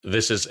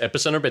This is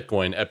Epicenter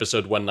Bitcoin,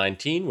 episode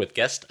 119, with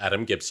guest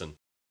Adam Gibson.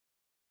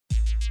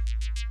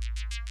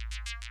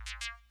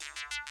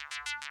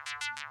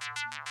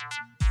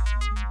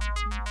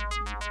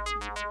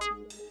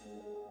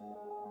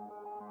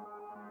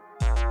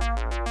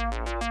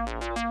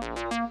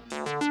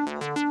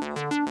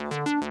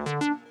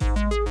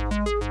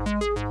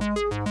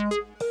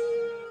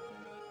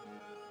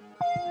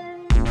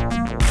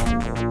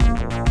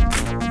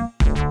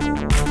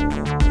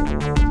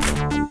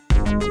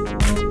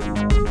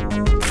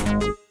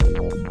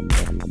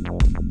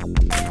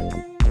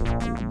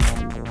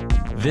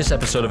 This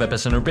episode of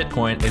Epicenter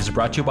Bitcoin is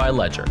brought to you by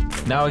Ledger,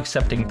 now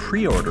accepting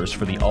pre-orders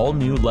for the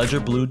all-new Ledger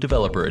Blue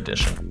Developer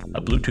Edition,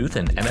 a Bluetooth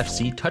and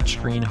NFC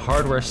touchscreen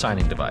hardware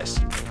signing device.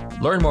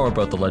 Learn more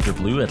about the Ledger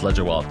Blue at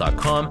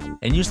ledgerwallet.com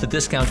and use the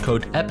discount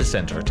code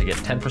EPICENTER to get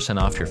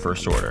 10% off your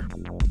first order.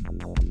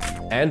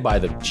 And by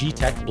the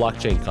GTech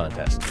Blockchain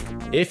Contest.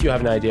 If you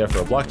have an idea for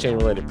a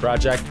blockchain-related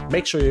project,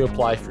 make sure you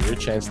apply for your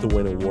chance to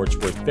win awards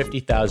worth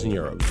 50,000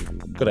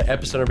 euros. Go to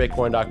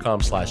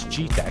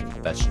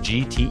epicenterbitcoin.com/GTech, that's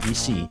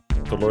GTEC,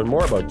 to learn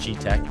more about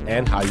GTech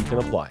and how you can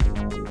apply.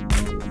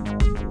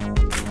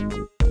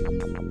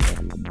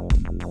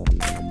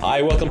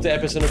 Hi, welcome to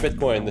Epicenter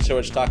Bitcoin, the show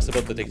which talks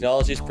about the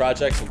technologies,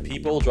 projects, and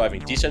people driving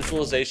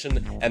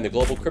decentralization and the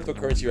global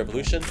cryptocurrency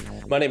revolution.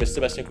 My name is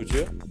Sébastien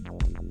Couture.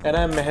 And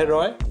I'm Meher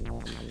Roy.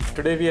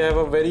 Today we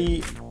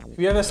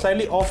have a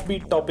slightly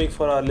offbeat topic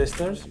for our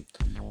listeners.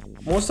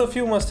 Most of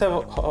you must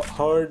have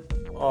heard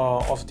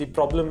of the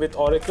problem with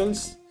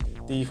oracles,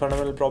 the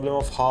fundamental problem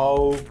of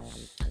how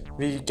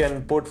we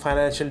can put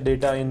financial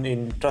data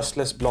in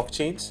trustless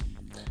blockchains.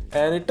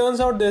 And it turns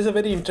out there's a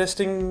very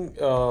interesting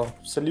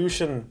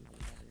solution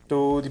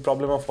to the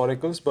problem of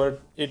oracles,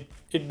 but it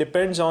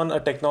depends on a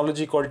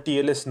technology called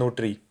TLS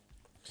Notary.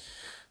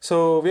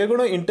 So we are going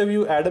to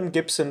interview Adam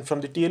Gibson from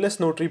the TLS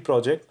Notary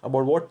project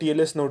about what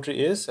TLS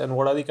Notary is and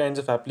what are the kinds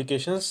of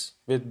applications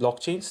with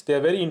blockchains. They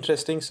are very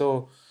interesting,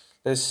 so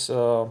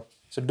do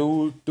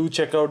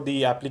check out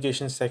the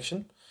applications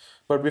section.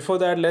 But before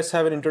that, let's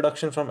have an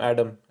introduction from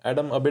Adam.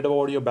 Adam, a bit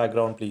about your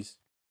background, please.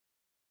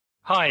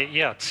 Hi,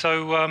 yeah.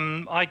 So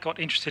I got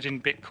interested in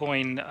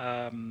Bitcoin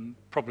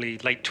probably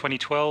late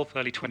 2012,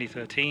 early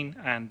 2013,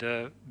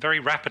 and very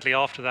rapidly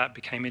after that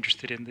became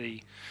interested in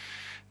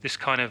this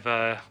kind of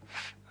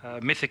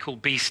mythical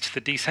beast,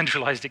 the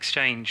decentralized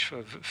exchange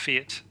of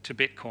fiat to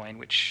Bitcoin,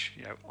 which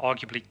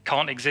arguably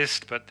can't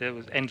exist, but there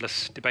was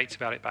endless debates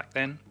about it back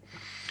then.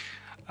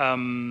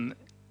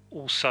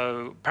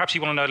 Also, perhaps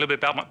you want to know a little bit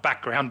about my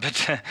background,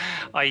 but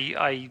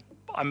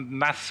I'm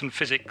maths and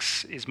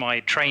physics is my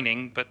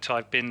training, but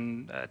I've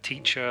been a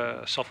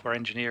teacher, a software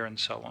engineer, and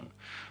so on.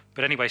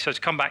 But anyway, so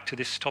to come back to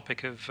this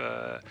topic of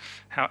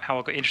how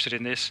I got interested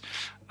in this,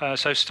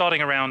 so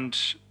starting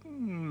around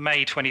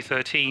May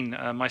 2013,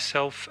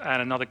 myself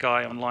and another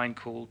guy online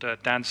called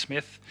Dan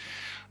Smith,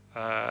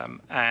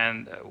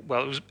 it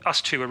was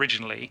us two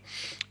originally,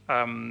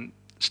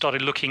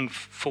 started looking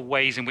for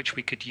ways in which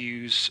we could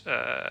use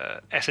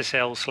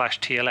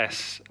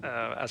SSL/TLS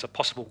as a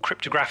possible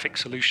cryptographic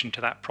solution to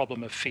that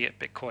problem of fiat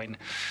Bitcoin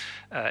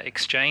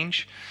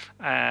exchange.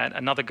 And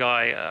another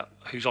guy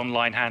whose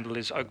online handle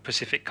is Oak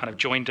Pacific kind of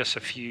joined us a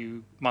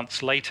few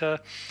months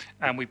later,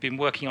 and we've been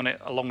working on it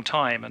a long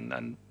time,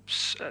 and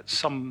at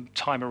some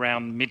time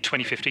around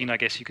mid-2015, I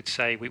guess you could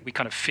say, we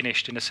kind of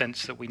finished in a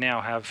sense that we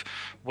now have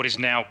what is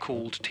now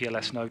called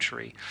TLS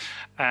Notary.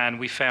 And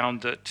we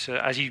found that,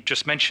 as you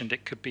just mentioned,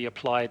 it could be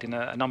applied in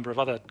a number of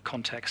other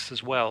contexts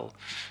as well,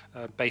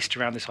 based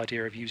around this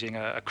idea of using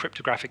a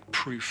cryptographic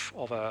proof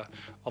of a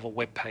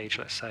web page,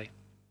 let's say.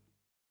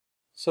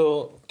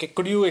 So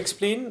could you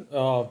explain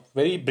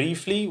very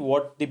briefly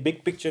what the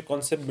big picture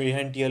concept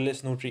behind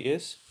TLS Notary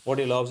is, what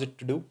it allows it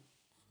to do?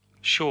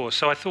 Sure.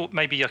 So I thought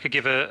maybe I could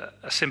give a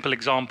simple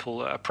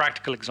example, a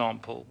practical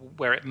example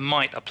where it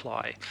might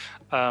apply.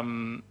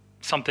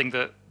 Something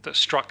that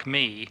struck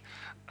me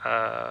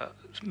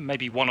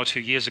maybe 1 or 2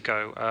 years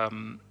ago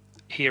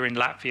here in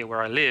Latvia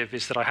where I live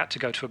is that I had to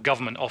go to a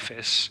government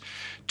office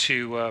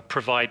to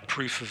provide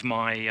proof of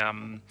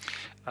my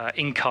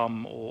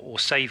income or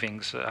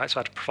savings. So I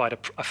had to provide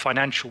a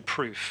financial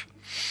proof.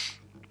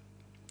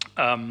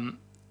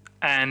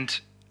 And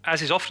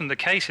as is often the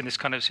case in this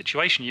kind of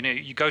situation,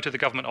 you go to the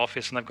government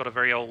office and they've got a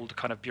very old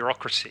kind of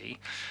bureaucracy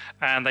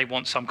and they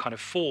want some kind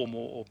of form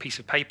or piece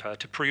of paper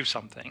to prove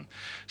something.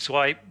 So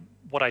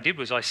what I did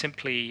was I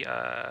simply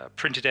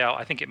printed out,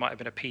 I think it might have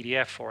been a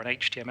PDF or an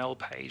HTML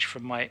page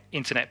from my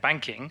internet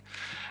banking,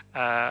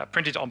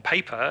 printed it on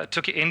paper,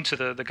 took it into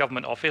the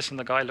government office, and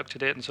the guy looked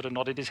at it and sort of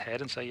nodded his head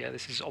and said, yeah,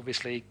 this is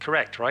obviously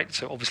correct, right?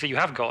 So obviously you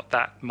have got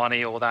that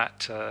money or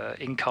that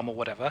income or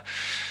whatever.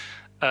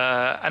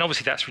 And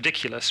obviously that's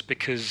ridiculous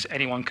because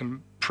anyone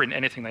can print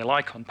anything they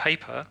like on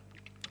paper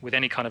with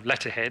any kind of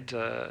letterhead.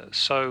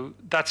 So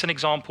that's an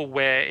example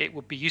where it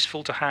would be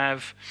useful to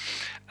have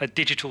a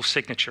digital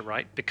signature,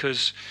 right?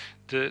 Because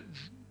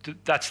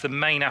that's the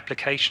main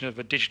application of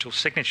a digital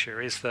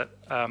signature, is that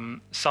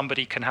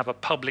somebody can have a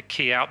public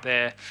key out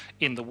there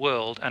in the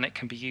world, and it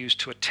can be used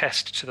to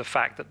attest to the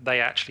fact that they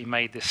actually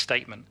made this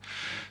statement.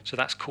 So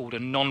that's called a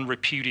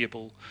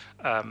non-repudiable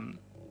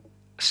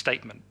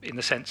statement, in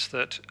the sense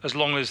that as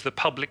long as the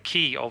public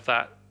key of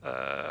that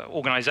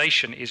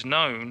organization is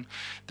known,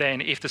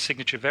 then if the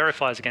signature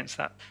verifies against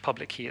that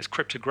public key, it's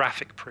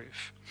cryptographic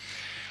proof.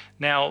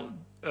 Now,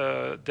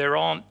 there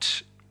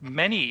aren't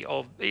many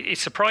of,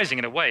 it's surprising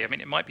in a way, I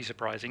mean, it might be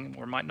surprising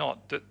or it might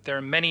not, that there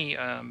are many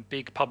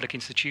big public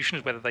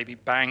institutions, whether they be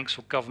banks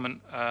or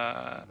government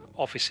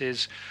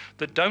offices,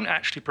 that don't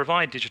actually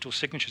provide digital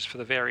signatures for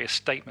the various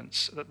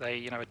statements that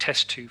they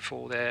attest to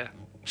for their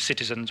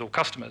citizens or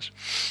customers.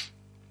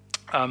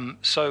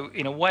 So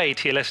in a way,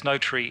 TLS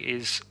Notary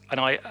is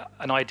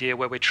an idea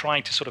where we're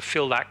trying to sort of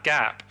fill that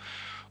gap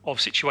of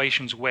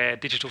situations where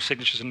digital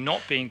signatures are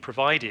not being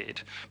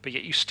provided, but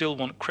yet you still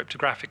want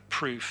cryptographic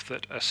proof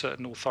that a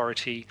certain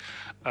authority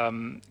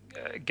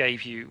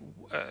gave you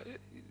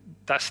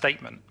that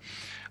statement.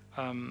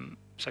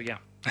 So yeah,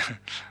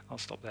 I'll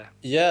stop there.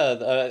 Yeah,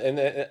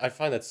 and I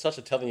find that such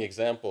a telling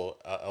example.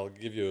 I'll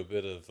give you a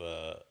bit of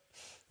a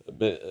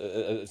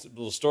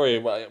little story.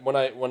 When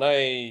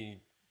I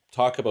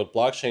talk about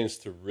blockchains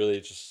to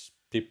really just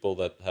people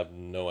that have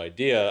no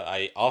idea,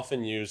 I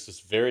often use this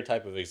very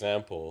type of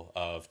example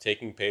of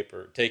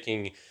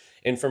taking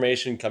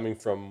information coming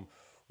from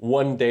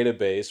one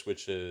database,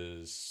 which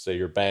is, say,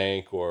 your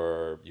bank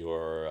or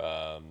your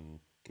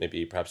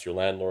maybe perhaps your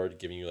landlord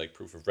giving you like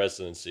proof of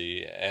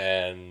residency,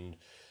 and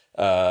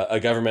a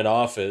government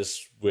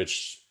office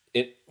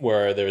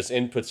where there's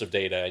inputs of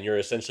data, and you're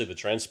essentially the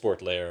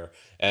transport layer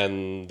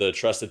and the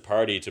trusted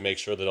party to make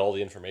sure that all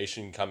the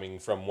information coming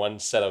from one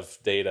set of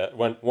data,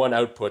 one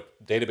output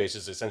database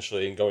is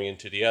essentially going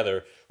into the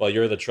other, while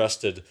you're the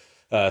trusted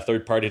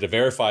third party to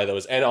verify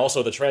those, and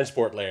also the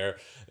transport layer.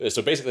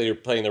 So basically you're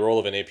playing the role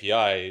of an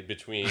API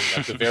between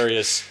like, the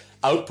various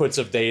outputs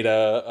of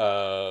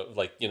data,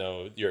 like,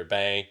 your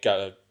bank,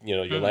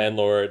 your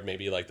landlord,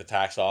 maybe like the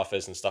tax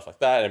office and stuff like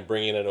that, and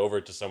bringing it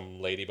over to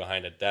some lady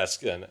behind a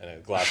desk and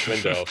a glass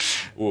window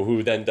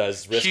who then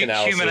does risk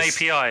analysis. Human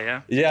API,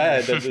 yeah?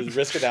 Yeah, does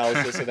risk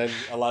analysis and then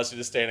allows you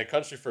to stay in a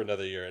country for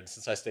another year. And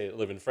since I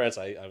live in France,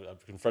 I'm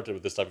confronted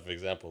with this type of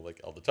example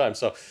like all the time.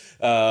 So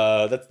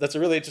that's a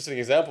really interesting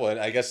example. And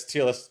I guess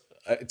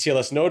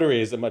TLS Notary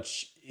is a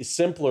much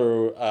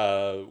simpler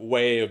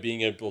way of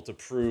being able to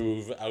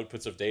prove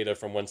outputs of data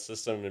from one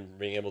system and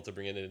being able to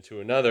bring it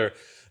into another.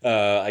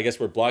 I guess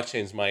where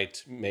blockchains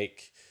might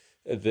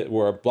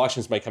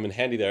come in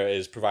handy there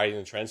is providing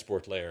a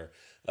transport layer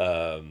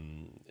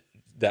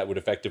that would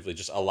effectively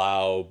just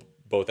allow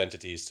both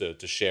entities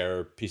to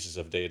share pieces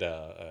of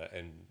data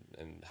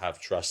and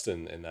have trust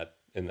in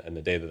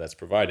the data that's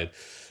provided.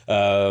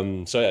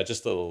 So yeah,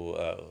 just a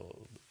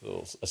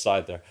little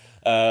aside there,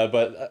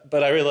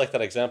 but I really like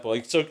that example.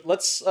 So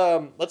let's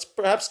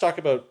perhaps talk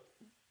about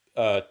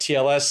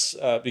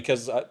TLS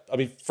because I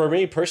mean, for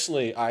me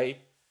personally,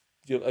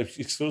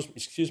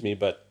 excuse me,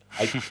 but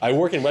I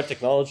work in web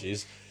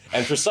technologies,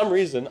 and for some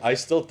reason I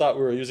still thought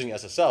we were using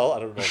SSL. I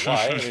don't know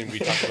why. I mean, we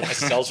talk about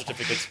SSL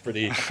certificates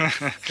pretty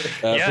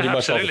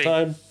much all the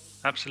time.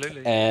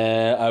 Absolutely.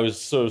 And I was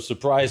so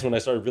surprised when I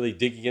started really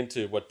digging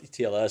into what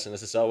TLS and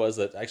SSL was,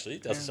 that actually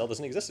SSL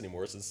doesn't exist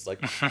anymore since like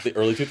the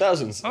early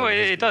 2000s. Oh,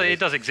 it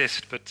does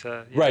exist, but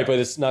right, but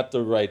it's not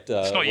the right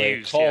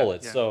way to call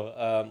it. Yeah.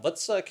 So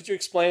let's could you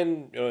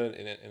explain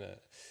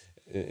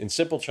in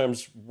simple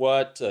terms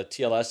what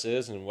TLS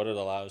is and what it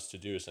allows to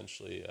do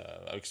essentially?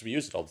 Because we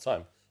use it all the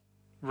time.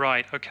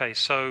 Right. Okay.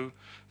 So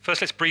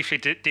first, let's briefly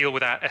deal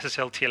with that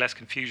SSL TLS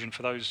confusion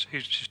for those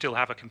who still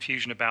have a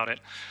confusion about it.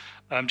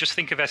 Just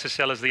think of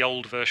SSL as the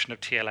old version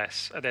of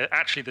TLS. They're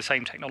actually the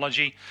same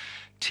technology.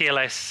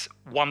 TLS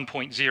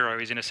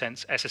 1.0 is, in a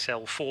sense,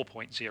 SSL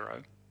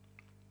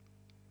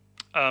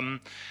 4.0.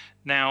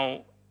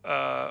 Now,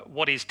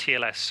 what is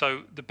TLS?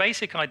 So the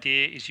basic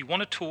idea is you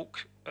want to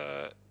talk...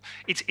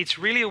 It's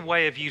really a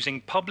way of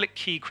using public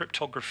key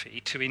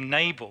cryptography to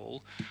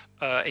enable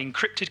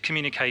encrypted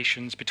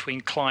communications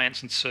between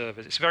clients and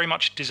servers. It's very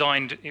much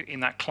designed in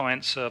that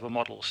client-server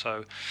model.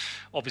 So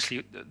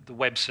obviously the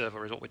web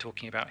server is what we're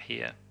talking about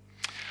here.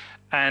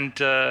 And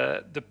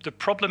the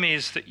problem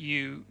is that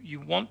you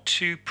want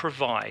to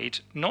provide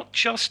not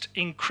just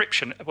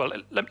encryption. Well,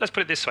 let's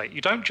put it this way.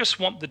 You don't just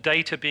want the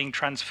data being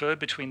transferred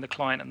between the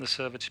client and the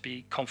server to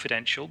be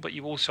confidential, but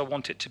you also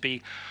want it to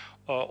be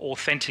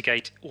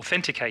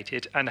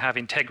authenticated and have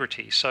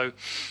integrity. So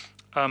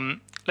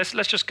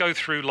let's just go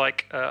through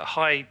like a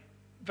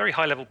very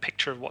high level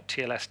picture of what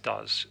TLS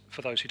does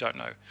for those who don't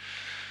know.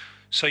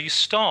 So you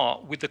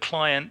start with the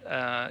client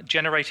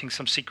generating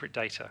some secret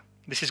data.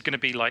 This is going to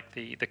be like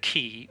the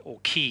key or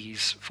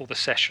keys for the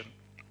session.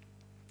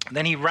 And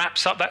then he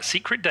wraps up that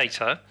secret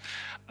data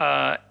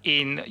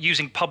in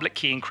using public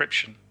key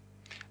encryption.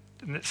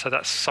 So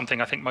that's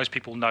something I think most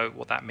people know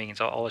what that means.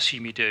 I'll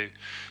assume you do.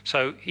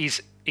 So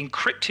he's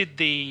encrypted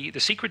the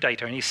secret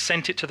data and he's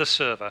sent it to the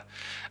server.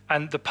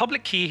 And the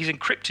public key he's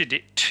encrypted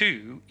it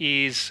to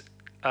is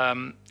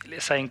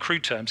let's say in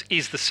crude terms,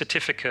 is the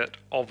certificate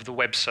of the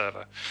web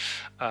server.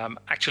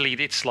 Actually,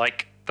 it's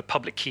like the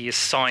public key is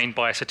signed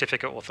by a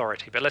certificate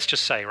authority, but let's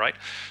just say, right?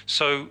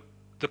 So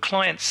the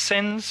client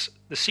sends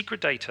the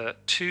secret data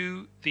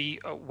to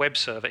the web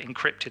server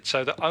encrypted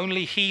so that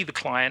only he, the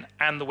client,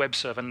 and the web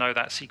server know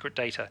that secret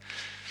data.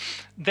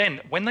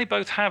 Then, when they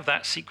both have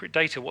that secret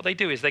data, what they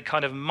do is they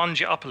kind of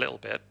munge it up a little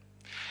bit,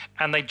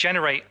 and they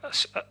generate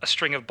a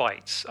string of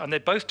bytes. And they're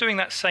both doing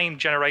that same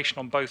generation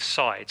on both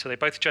sides. So they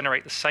both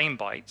generate the same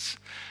bytes.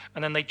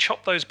 And then they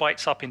chop those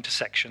bytes up into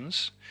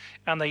sections.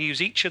 And they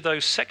use each of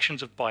those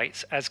sections of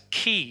bytes as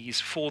keys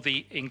for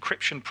the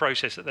encryption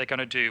process that they're going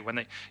to do when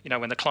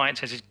the client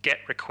says his GET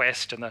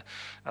request and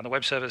the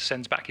web server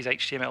sends back his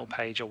HTML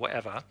page or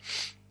whatever.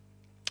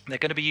 They're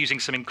going to be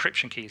using some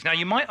encryption keys. Now,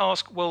 you might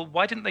ask, well,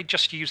 why didn't they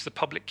just use the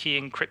public key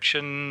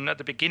encryption at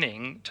the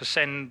beginning to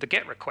send the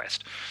GET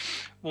request?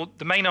 Well,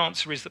 the main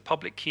answer is that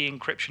public key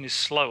encryption is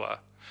slower,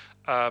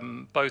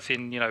 both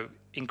in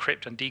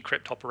encrypt and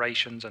decrypt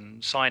operations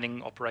and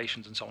signing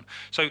operations and so on.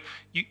 So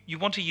you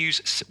want to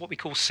use what we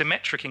call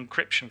symmetric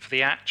encryption for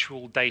the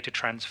actual data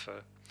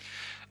transfer.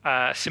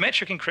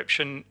 Symmetric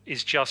encryption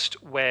is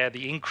just where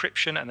the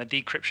encryption and the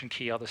decryption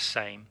key are the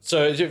same.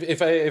 So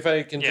if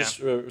I can just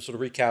sort of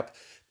recap,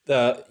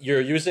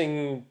 you're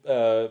using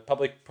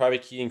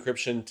public-private key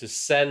encryption to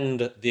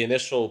send the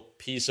initial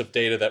piece of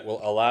data that will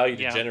allow you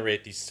to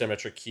generate these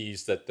symmetric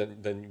keys that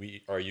then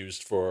we are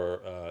used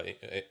for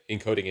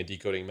encoding and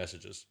decoding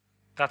messages.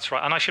 That's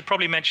right. And I should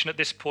probably mention at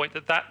this point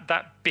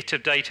that bit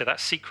of data, that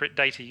secret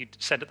data you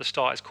send at the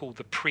start, is called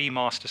the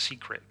pre-master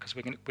secret, because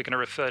we're going to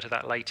refer to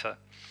that later.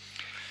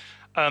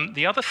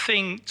 The other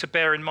thing to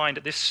bear in mind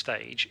at this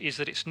stage is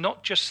that it's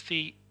not just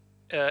the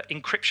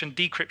encryption,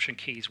 decryption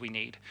keys we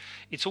need.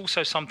 It's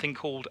also something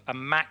called a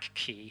MAC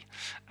key.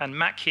 And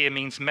MAC here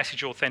means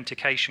message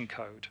authentication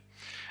code.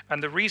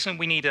 And the reason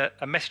we need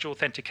a message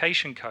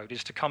authentication code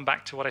is to come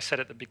back to what I said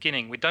at the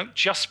beginning. We don't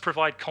just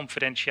provide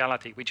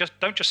confidentiality. We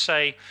don't just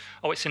say,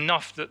 oh, it's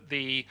enough that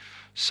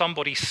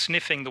somebody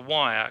sniffing the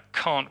wire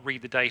can't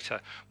read the data.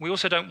 We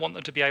also don't want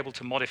them to be able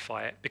to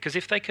modify it, because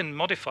if they can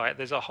modify it,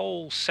 there's a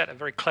whole set of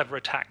very clever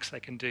attacks they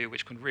can do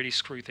which can really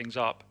screw things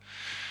up.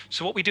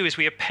 So what we do is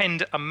we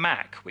append a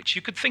MAC, which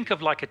you could think of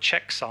like a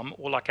checksum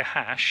or like a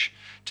hash,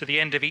 to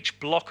the end of each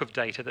block of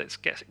data that's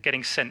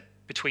getting sent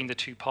between the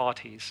two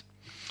parties.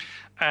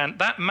 And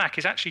that MAC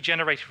is actually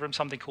generated from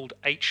something called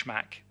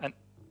HMAC. And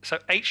so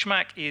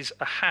HMAC is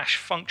a hash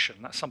function.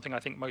 That's something I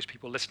think most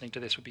people listening to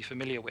this would be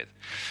familiar with.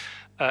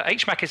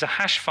 HMAC is a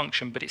hash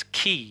function, but it's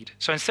keyed.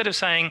 So instead of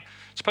saying,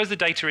 suppose the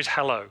data is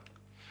hello.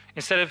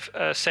 Instead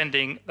of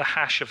sending the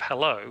hash of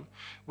hello,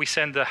 we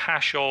send the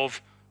hash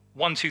of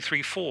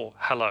 1234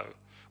 hello,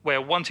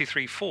 where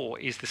 1234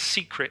 is the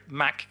secret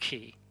MAC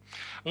key.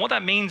 And what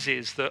that means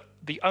is that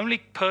the only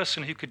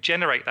person who could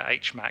generate that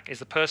HMAC is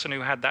the person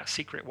who had that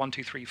secret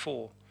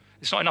 1234.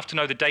 It's not enough to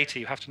know the data,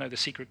 you have to know the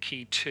secret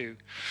key too.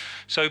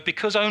 So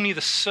because only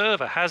the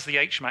server has the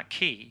HMAC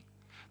key,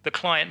 the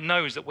client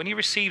knows that when he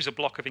receives a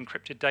block of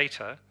encrypted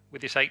data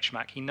with this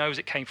HMAC, he knows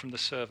it came from the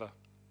server.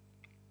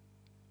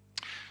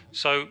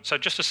 So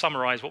just to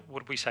summarize, what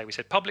did we say? We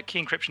said public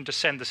key encryption to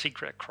send the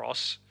secret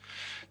across,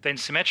 then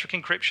symmetric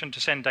encryption to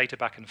send data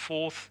back and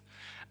forth,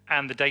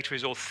 and the data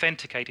is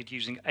authenticated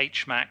using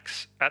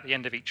HMACs at the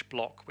end of each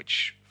block,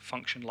 which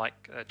function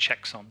like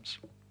checksums.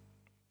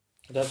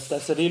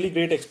 That's a really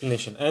great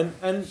explanation. And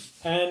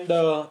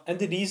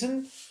the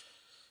reason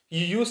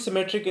you use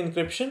symmetric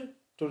encryption,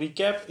 to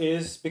recap,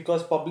 is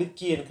because public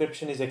key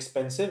encryption is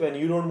expensive and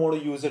you don't want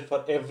to use it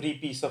for every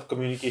piece of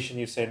communication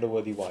you send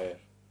over the wire.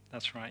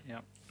 That's right. Yeah,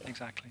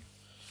 exactly.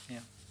 Yeah.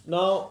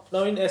 Now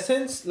in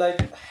essence,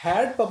 like,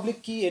 had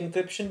public key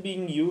encryption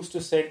being used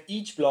to send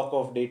each block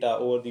of data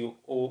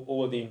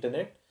over the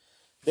internet,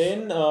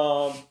 then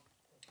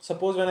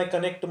suppose when I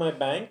connect to my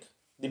bank,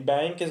 the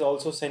bank is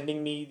also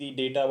sending me the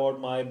data about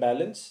my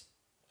balance,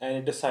 and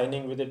it is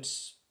signing with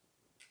its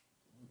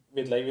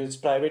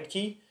private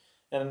key,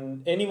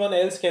 and anyone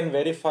else can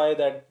verify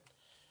that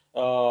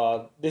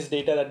this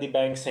data that the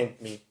bank sent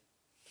me.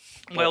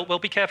 Well,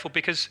 be careful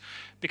because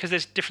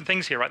there's different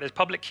things here, right? There's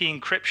public key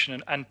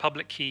encryption and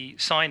public key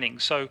signing.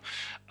 So,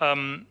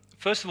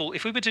 first of all,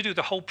 if we were to do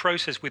the whole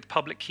process with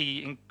public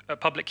key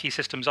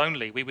systems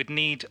only, we would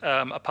need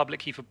a public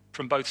key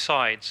from both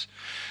sides.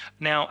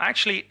 Now,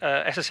 actually,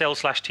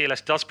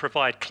 SSL/TLS does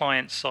provide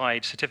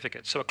client-side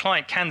certificates. So a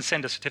client can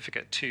send a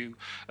certificate to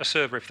a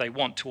server if they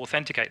want to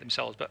authenticate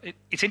themselves. But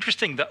it's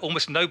interesting that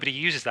almost nobody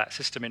uses that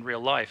system in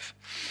real life,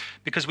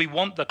 because we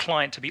want the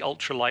client to be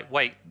ultra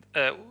lightweight.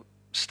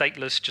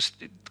 Stateless,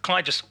 the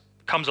client just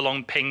comes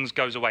along, pings,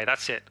 goes away.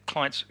 That's it.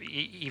 Clients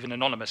even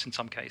anonymous in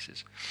some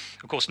cases.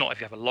 Of course, not if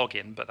you have a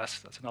login, but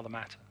that's another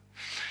matter.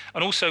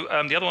 And also,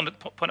 the other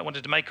point I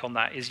wanted to make on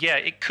that is,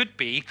 it could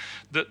be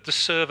that the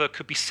server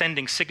could be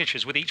sending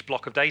signatures with each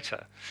block of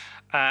data.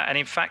 And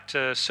in fact,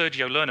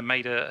 Sergio Lerner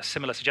made a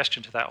similar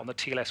suggestion to that on the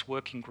TLS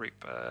working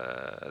group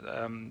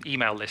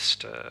email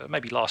list,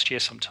 maybe last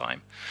year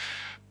sometime.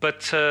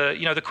 But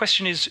the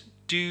question is,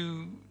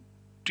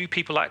 do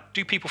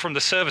do people from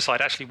the server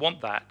side actually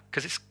want that?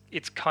 Because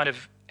it's kind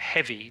of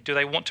heavy. Do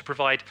they want to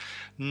provide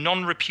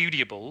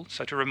non-repudiable?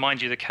 So to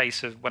remind you the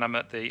case of when I'm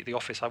at the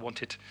office, I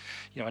wanted,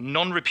 a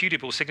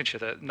non-repudiable signature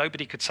that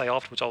nobody could say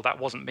afterwards, oh, that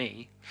wasn't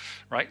me,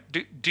 right?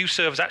 Do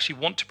servers actually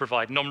want to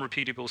provide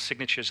non-repudiable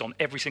signatures on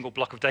every single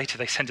block of data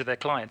they send to their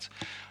clients?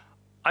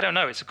 I don't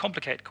know. It's a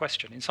complicated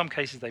question. In some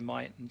cases they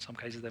might, in some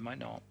cases they might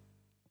not.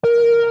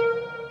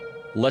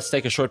 Let's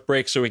take a short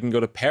break so we can go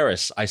to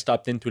Paris. I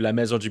stopped into La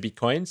Maison du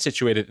Bitcoin,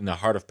 situated in the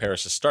heart of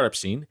Paris' startup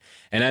scene,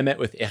 and I met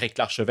with Eric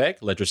Larchevêque,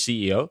 Ledger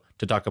CEO,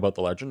 to talk about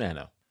the Ledger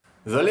Nano.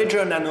 The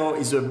Ledger Nano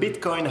is a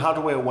Bitcoin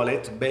hardware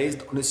wallet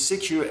based on a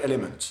secure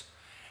element.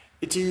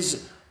 It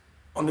is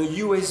on a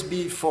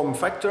USB form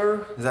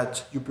factor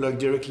that you plug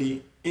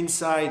directly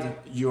inside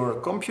your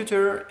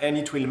computer, and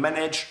it will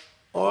manage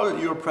all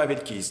your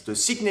private keys. The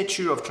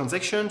signature of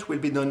transactions will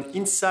be done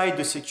inside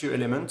the secure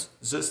element,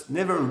 thus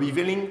never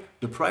revealing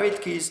the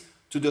private keys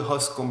to the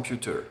host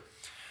computer.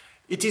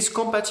 It is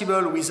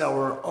compatible with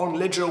our own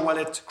Ledger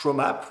Wallet Chrome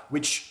app,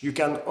 which you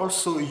can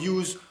also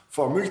use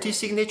for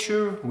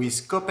multi-signature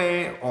with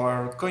Copay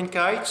or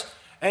CoinKite,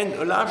 and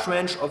a large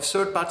range of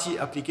third-party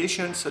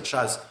applications such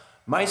as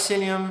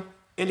Mycelium,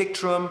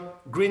 Electrum,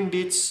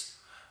 Greenbits,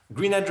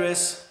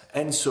 GreenAddress,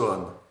 and so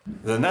on.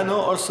 The Nano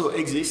also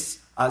exists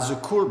as a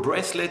cool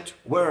bracelet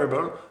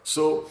wearable,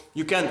 so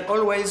you can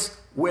always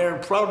wear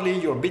proudly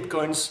your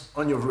Bitcoins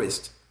on your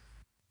wrist.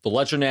 The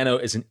Ledger Nano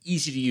is an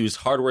easy-to-use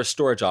hardware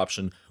storage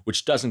option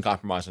which doesn't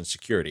compromise on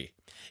security.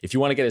 If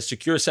you want to get a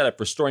secure setup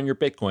for storing your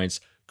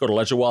Bitcoins, go to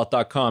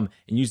ledgerwallet.com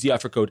and use the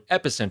offer code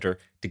EPICENTER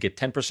to get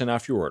 10%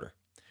 off your order.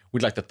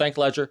 We'd like to thank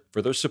Ledger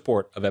for their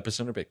support of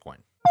Epicenter Bitcoin.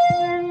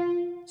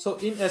 So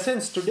in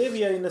essence, today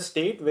we are in a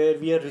state where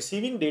we are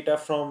receiving data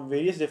from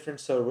various different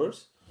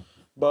servers,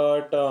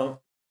 but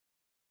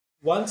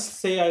once,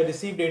 say, I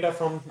receive data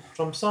from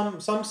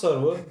some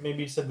server,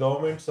 maybe it's a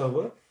government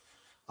server,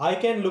 I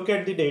can look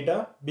at the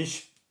data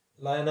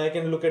and I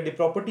can look at the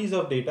properties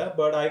of data,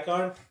 but I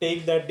can't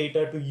take that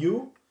data to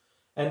you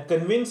and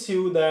convince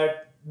you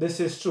that this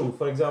is true.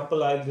 For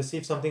example, I'll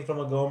receive something from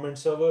a government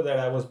server that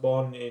I was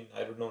born in,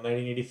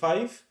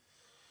 1985.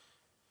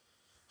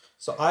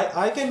 So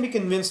I can be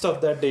convinced of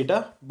that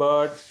data,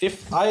 but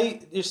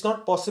it's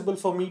not possible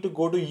for me to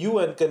go to you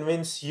and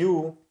convince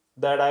you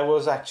that I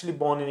was actually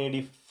born in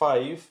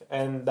 85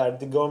 and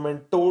that the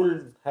government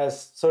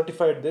has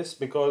certified this,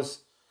 because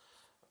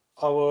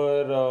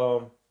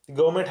our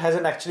government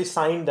hasn't actually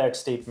signed that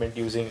statement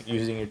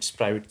using its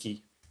private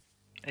key.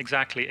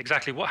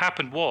 Exactly. What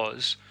happened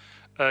was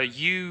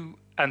you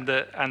and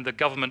the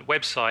government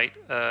website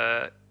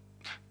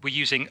were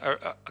using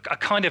a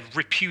kind of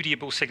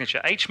repudiable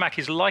signature. HMAC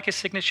is like a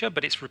signature,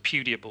 but it's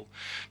repudiable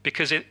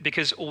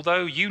because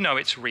although you know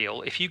it's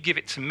real, if you give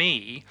it to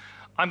me,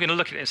 I'm going to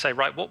look at it and say,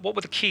 right, what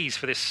were the keys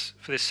for this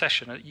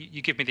session?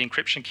 You give me the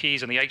encryption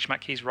keys and the HMAC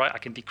keys, right? I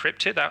can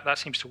decrypt it. That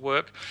seems to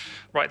work.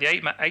 Right, the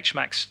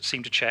HMACs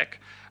seem to check.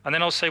 And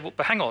then I'll say, well,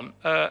 but hang on.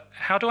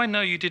 How do I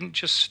know you didn't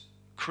just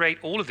create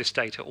all of this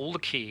data, all the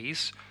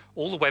keys,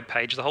 all the web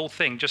page, the whole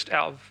thing, just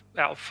out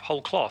of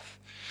whole cloth?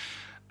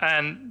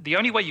 And the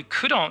only way you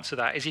could answer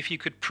that is if you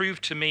could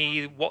prove to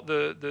me what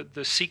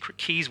the secret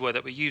keys were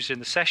that were used in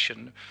the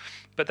session,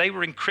 but they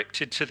were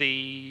encrypted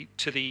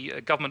to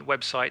the government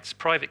website's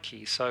private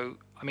keys. So,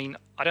 I mean,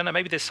 I don't know,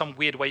 maybe there's some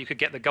weird way you could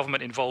get the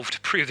government involved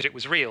to prove that it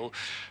was real,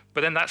 but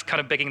then that's kind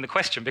of begging the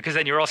question, because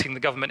then you're asking the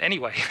government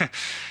anyway.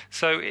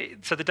 So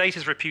the data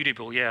is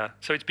repudiable, yeah.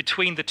 So it's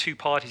between the two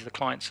parties, the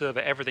client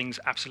server, everything's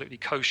absolutely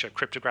kosher,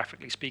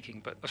 cryptographically speaking.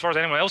 But as far as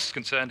anyone else is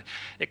concerned,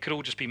 it could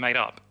all just be made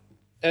up.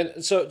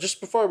 And so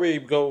just before we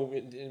go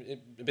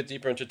a bit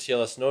deeper into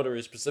TLS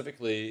Notary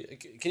specifically,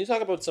 can you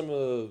talk about some of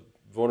the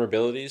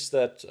vulnerabilities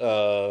that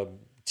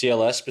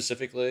TLS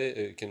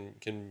specifically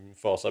can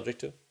fall subject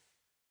to?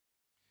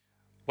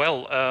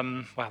 Well,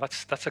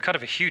 that's a kind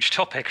of a huge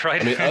topic,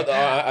 right? I mean,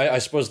 I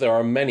suppose there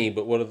are many,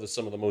 but what are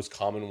some of the most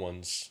common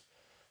ones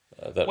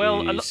that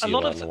we see a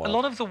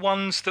lot of the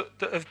ones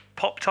that have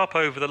popped up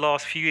over the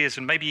last few years,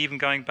 and maybe even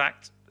going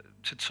back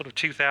to sort of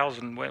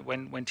 2000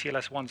 when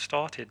TLS1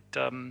 started,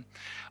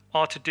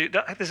 are to do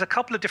that. There's a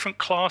couple of different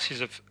classes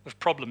of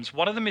problems.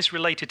 One of them is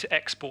related to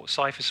export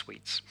cipher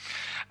suites,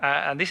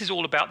 and this is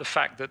all about the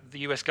fact that the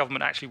US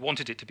government actually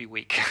wanted it to be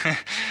weak.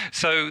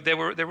 So there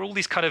were all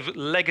these kind of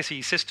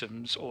legacy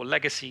systems, or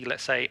legacy,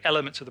 let's say,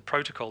 elements of the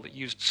protocol that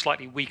used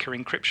slightly weaker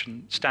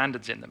encryption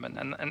standards in them,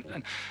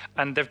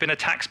 and there've been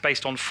attacks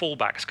based on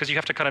fallbacks, because you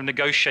have to kind of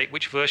negotiate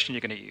which version you're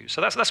going to use. So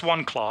that's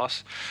one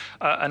class.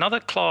 Another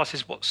class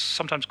is what's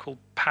sometimes called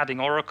padding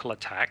oracle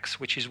attacks,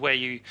 which is where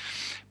you,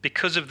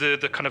 because of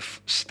the kind of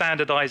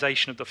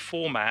standardization of the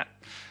format,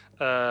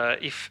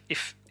 if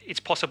it's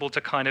possible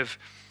to kind of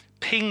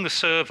ping the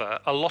server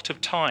a lot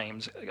of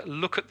times,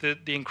 look at the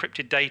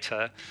encrypted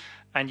data,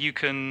 and you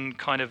can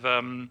kind of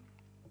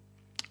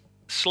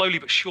slowly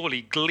but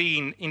surely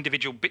glean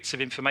individual bits of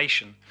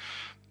information.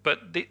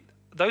 But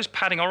those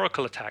padding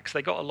oracle attacks,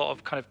 they got a lot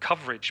of kind of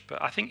coverage,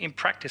 but I think in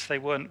practice they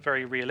weren't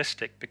very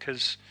realistic,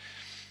 because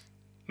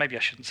maybe I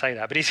shouldn't say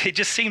that, but it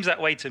just seems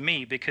that way to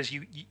me, because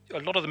a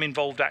lot of them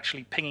involved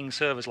actually pinging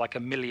servers like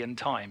 1 million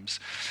times.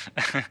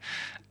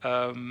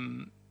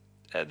 I'm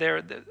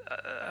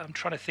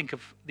trying to think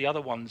of the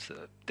other ones.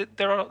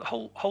 There are a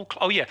whole.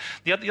 Oh yeah,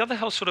 the other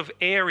whole sort of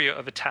area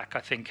of attack, I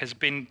think, has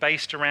been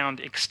based around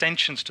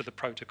extensions to the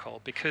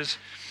protocol, because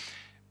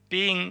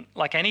being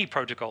like any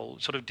protocol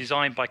sort of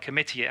designed by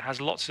committee, it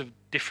has lots of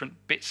different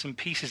bits and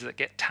pieces that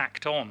get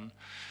tacked on.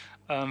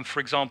 For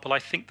example, I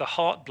think the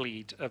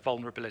Heartbleed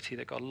vulnerability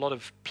that got a lot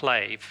of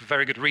play for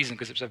very good reason,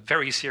 because it was a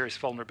very serious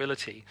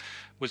vulnerability,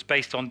 was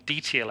based on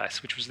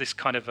DTLS, which was this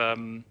kind of I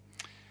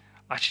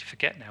actually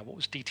forget now what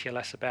was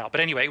DTLS about.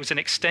 But anyway, it was an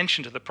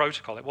extension to the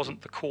protocol. It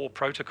wasn't the core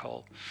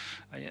protocol.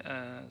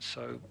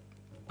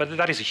 But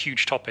that is a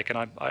huge topic,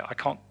 and I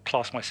can't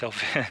class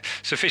myself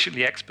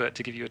sufficiently expert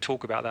to give you a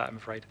talk about that, I'm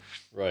afraid.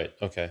 Right.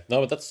 Okay.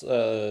 No, but that's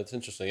it's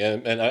interesting,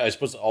 and I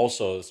suppose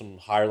also some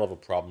higher level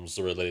problems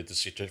related to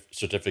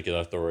certificate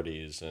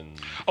authorities and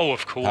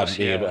of course,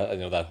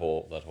 that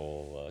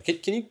whole.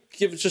 Can you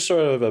give just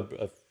sort of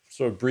a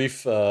sort of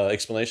brief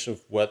explanation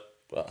of what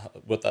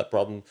that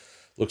problem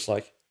looks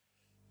like?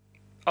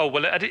 Oh,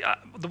 well,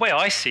 the way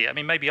I see it, I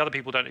mean, maybe other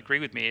people don't agree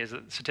with me, is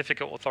that the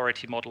certificate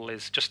authority model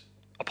is just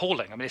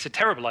appalling. I mean, it's a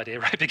terrible idea,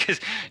 right? Because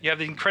you have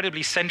the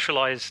incredibly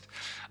centralized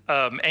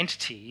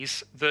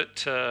entities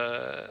that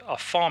are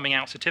farming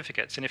out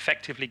certificates and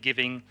effectively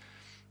giving,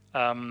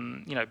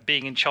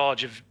 being in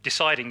charge of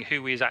deciding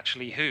who is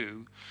actually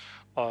who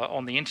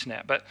on the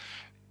internet. But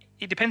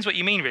it depends what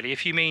you mean, really.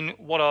 If you mean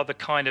what are the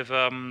kind of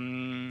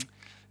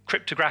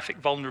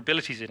cryptographic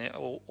vulnerabilities in it,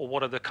 or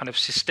what are the kind of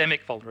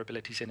systemic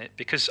vulnerabilities in it?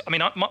 Because, I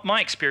mean,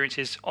 my experience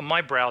is on my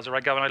browser,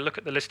 I go and I look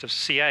at the list of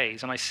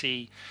CAs and I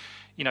see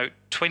maybe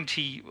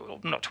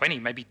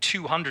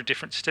 200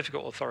 different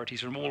certificate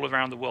authorities from all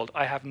around the world.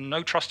 I have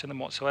no trust in them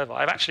whatsoever.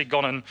 I've actually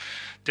gone and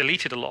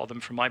deleted a lot of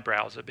them from my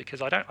browser because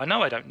I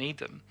know I don't need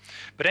them.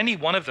 But any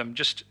one of them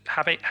just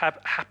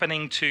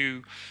happening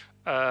to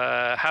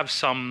have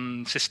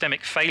some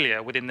systemic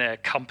failure within their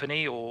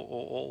company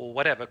or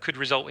whatever could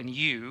result in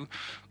you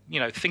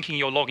thinking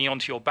you're logging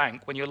onto your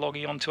bank when you're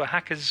logging onto a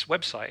hacker's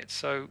website.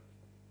 So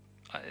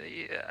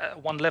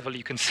at one level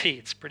you can see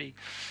it's pretty.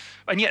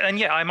 And yet,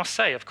 I must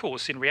say, of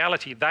course, in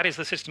reality, that is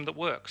the system that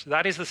works.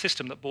 That is the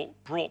system that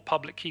brought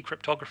public key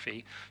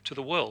cryptography to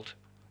the world.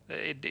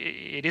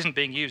 It isn't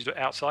being used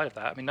outside of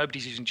that. I mean,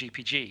 nobody's using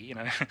GPG,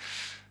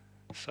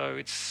 So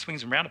it's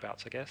swings and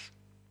roundabouts, I guess.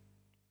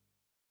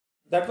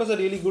 That was a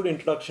really good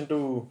introduction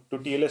to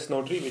TLS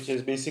Notary, which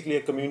is basically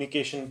a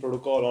communication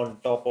protocol on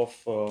top of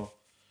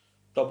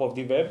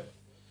the web.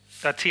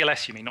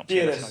 TLS, you mean, not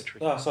TLS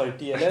Notary? Sorry,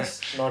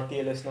 TLS, not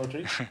TLS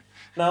Notary.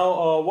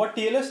 Now, what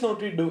TLS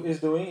Notary is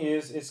doing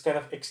is kind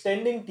of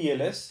extending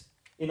TLS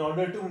in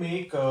order to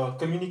make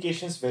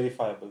communications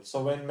verifiable.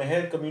 So when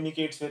Meher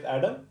communicates with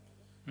Adam,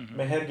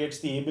 Meher gets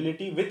the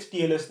ability with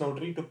TLS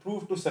Notary to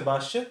prove to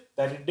Sebastian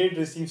that he did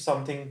receive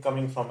something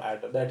coming from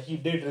Adam,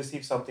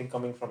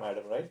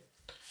 right?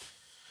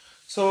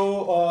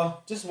 So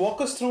just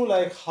walk us through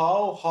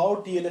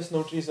how TLS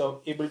Notaries are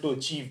able to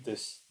achieve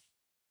this.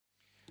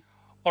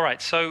 All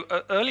right. So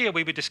earlier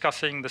we were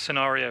discussing the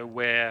scenario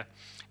where,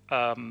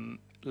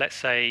 let's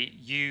say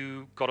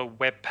you got a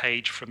web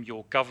page from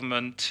your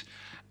government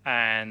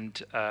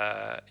and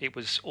it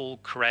was all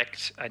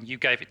correct and you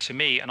gave it to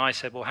me and I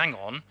said, well, hang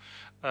on,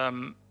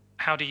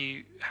 how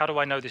do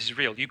I know this is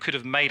real? You could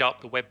have made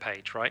up the web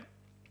page, right?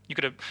 You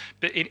could have,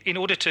 but in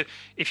order to,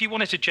 if you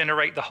wanted to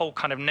generate the whole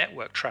kind of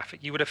network traffic,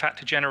 you would have had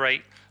to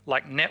generate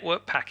like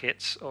network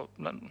packets or,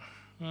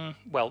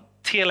 well,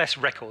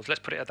 TLS records, let's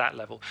put it at that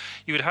level.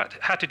 You would have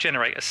had to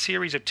generate a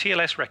series of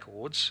TLS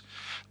records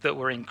that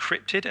were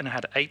encrypted and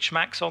had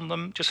HMACs on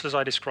them, just as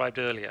I described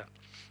earlier.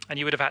 And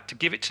you would have had to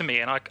give it to me,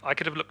 and I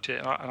could have looked at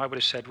it, and I would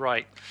have said,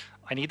 right,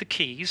 I need the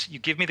keys, you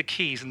give me the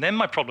keys, and then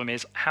my problem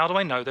is, how do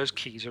I know those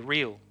keys are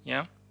real,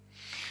 yeah?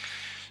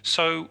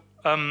 So,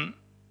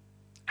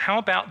 how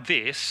about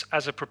this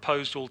as a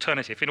proposed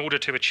alternative in order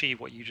to achieve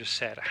what you just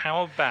said?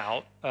 How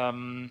about...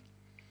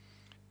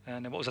 and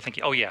what was I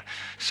thinking? Oh, yeah.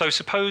 So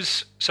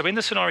in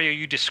the scenario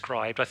you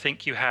described, I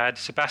think you had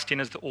Sebastian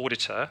as the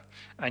auditor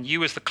and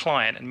you as the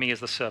client and me as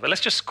the server.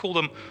 Let's just call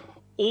them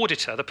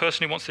auditor, the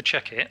person who wants to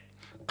check it,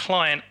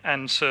 client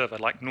and server,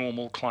 like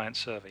normal client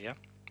server, yeah?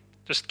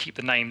 Just keep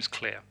the names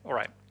clear. All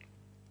right.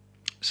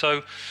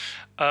 So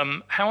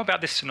how about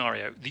this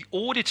scenario? The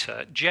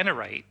auditor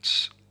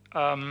generates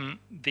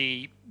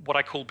what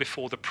I called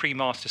before the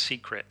pre-master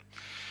secret,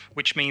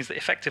 which means that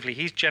effectively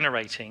he's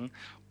generating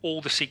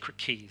all the secret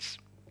keys.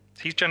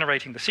 He's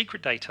generating the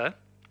secret data.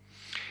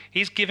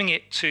 He's giving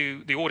it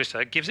to the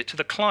auditor, gives it to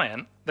the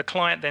client. The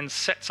client then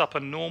sets up a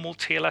normal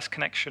TLS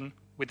connection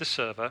with the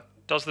server,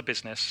 does the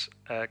business,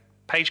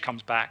 page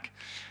comes back,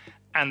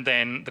 and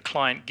then the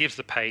client gives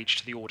the page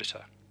to the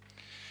auditor.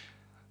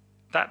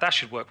 That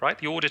should work, right?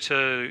 The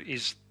auditor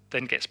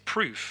then gets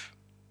proof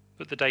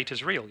that the data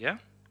is real, yeah?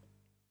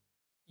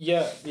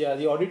 Yeah,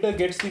 the auditor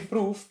gets the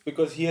proof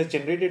because he has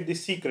generated the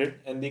secret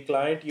and the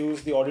client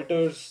used the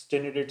auditor's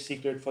generated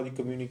secret for the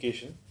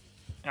communication.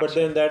 But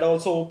then that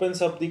also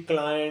opens up the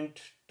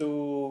client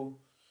to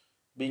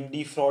being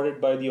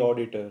defrauded by the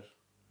auditor.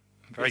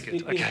 Very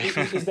good. Okay.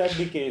 Is that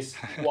the case?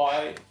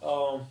 Why?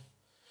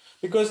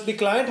 Because the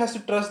client has to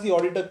trust the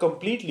auditor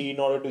completely in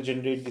order to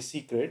generate the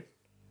secret.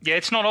 Yeah,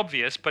 it's not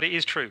obvious, but it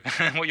is true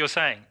what you're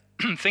saying.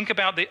 Think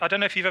about I don't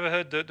know if you've ever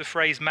heard the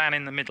phrase "man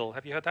in the middle."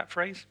 Have you heard that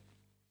phrase?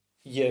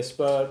 Yes,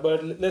 but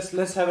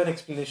let's have an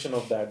explanation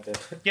of that then.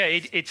 Yeah,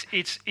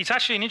 it's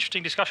actually an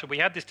interesting discussion. We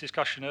had this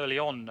discussion early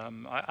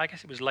on. I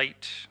guess it was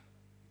late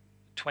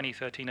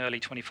 2013, early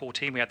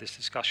 2014. We had this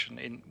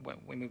discussion when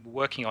we were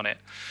working on it,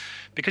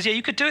 because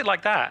you could do it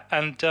like that.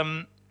 And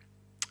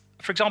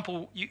for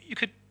example, you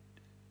could.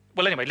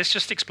 Well, anyway, let's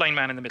just explain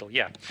man in the middle.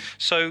 Yeah,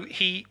 so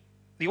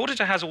the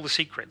auditor has all the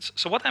secrets.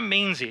 So what that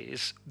means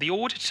is the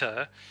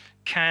auditor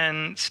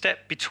can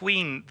step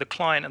between the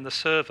client and the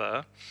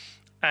server,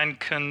 and he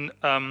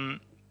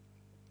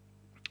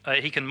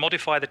can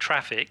modify the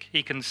traffic.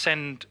 He can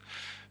send,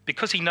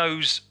 because he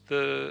knows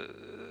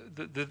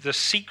the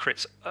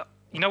secrets.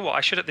 You know what?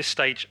 I should at this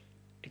stage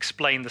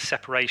explain the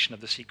separation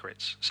of the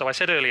secrets. So I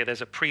said earlier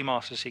there's a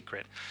pre-master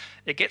secret.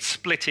 It gets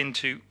split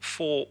into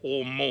 4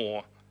 or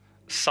more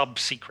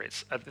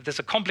sub-secrets. There's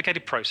a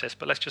complicated process,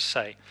 but let's just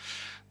say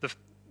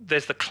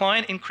there's the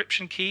client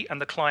encryption key and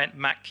the client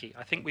MAC key.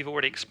 I think we've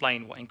already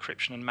explained what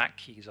encryption and MAC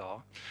keys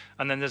are.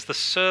 And then there's the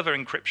server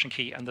encryption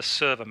key and the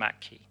server MAC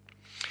key.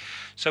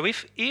 So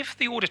if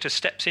the auditor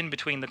steps in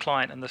between the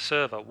client and the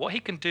server, what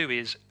he can do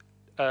is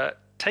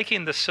take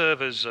in the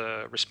server's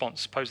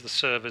response. Suppose the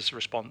server's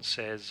response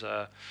says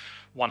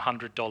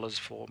 $100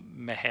 for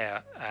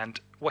Meher. And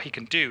what he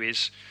can do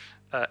is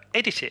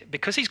edit it.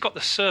 Because he's got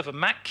the server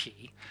MAC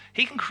key,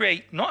 he can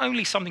create not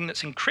only something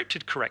that's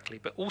encrypted correctly,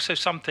 but also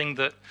something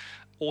that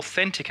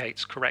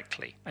authenticates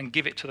correctly and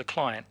give it to the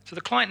client. So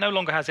the client no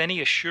longer has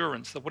any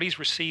assurance that what he's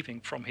receiving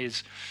from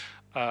his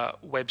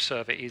web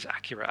server is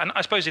accurate. And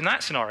I suppose in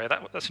that scenario,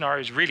 that scenario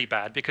is really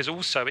bad, because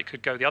also it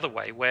could go the other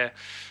way, where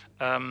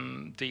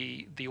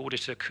the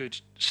auditor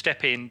could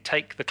step in,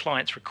 take the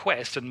client's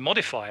request and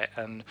modify it,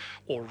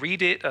 or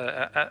read it,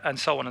 and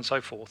so on and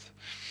so forth.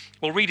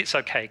 Well, read it's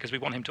okay because we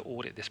want him to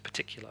audit this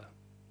particular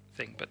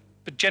thing. But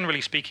generally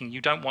speaking, you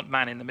don't want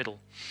man in the middle.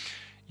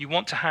 You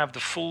want to have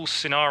the full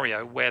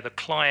scenario where the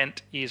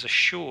client is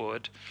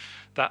assured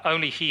that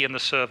only he and the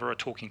server are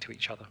talking to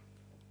each other.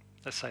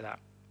 Let's say that.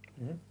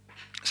 Mm-hmm.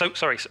 So,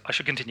 sorry, I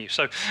should continue.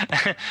 So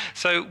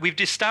we've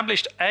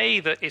established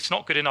A, that it's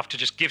not good enough to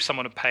just give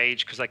someone a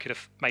page because they could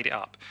have made it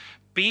up.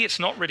 B, it's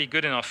not really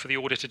good enough for the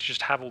auditor to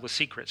just have all the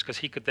secrets, because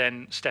he could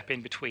then step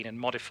in between and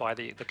modify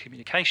the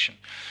communication.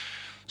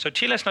 So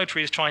TLS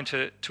Notary is trying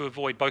to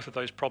avoid both of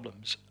those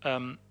problems.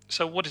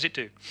 So what does it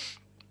do?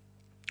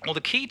 Well,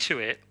 the key to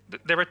it,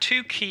 there are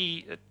 2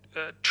 key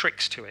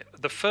tricks to it.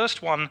 The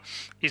first one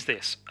is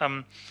this.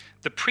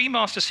 The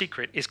pre-master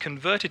secret is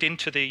converted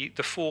into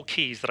the 4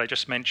 keys that I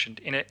just mentioned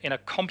in a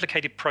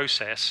complicated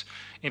process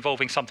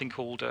involving something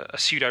called a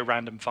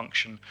pseudo-random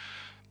function.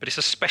 But it's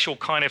a special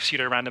kind of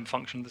pseudo-random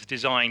function that's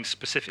designed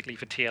specifically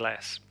for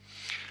TLS.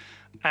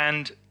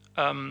 And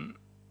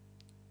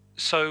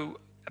so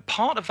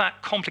part of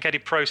that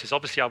complicated process,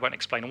 obviously I won't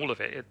explain all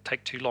of it, it'd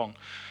take too long,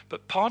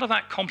 but part of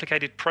that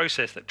complicated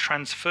process that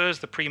transfers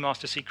the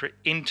pre-master secret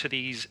into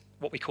these,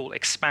 what we call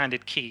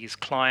expanded keys,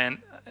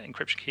 client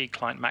encryption key,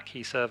 client MAC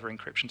key, server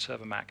encryption,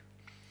 server MAC.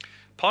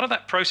 Part of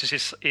that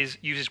process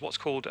uses what's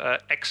called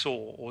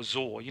XOR or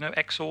XOR. You know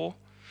XOR?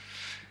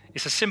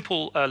 It's a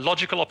simple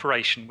logical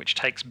operation which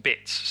takes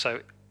bits.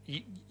 So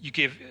you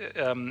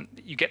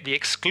get the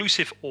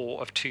exclusive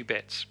OR of 2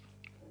 bits.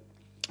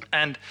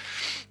 And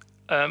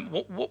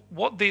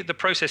what the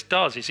process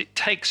does is it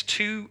takes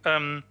 2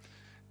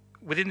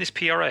 within this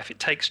PRF. It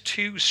takes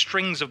 2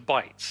 strings of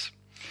bytes,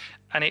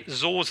 and it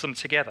XORs them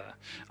together.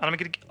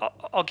 And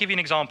I'll give you an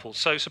example.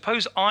 So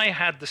suppose I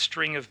had the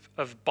string of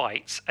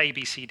bytes A,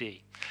 B, C,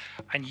 D,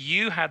 and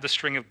you had the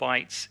string of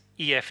bytes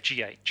E, F,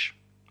 G, H,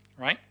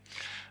 right?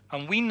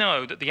 And we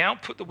know that the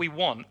output that we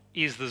want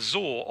is the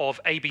XOR of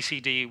A, B, C,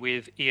 D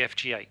with E, F,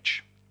 G,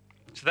 H.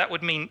 So that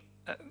would mean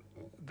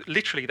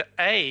literally that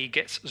A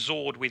gets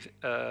XORed with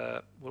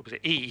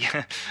E,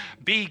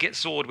 B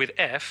gets XORed with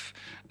F,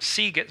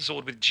 C gets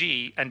XORed with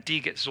G, and D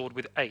gets XORed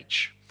with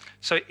H.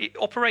 So it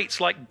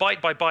operates like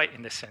byte by byte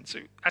in this sense,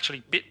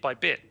 actually bit by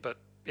bit, but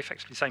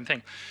effectively the same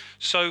thing.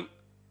 So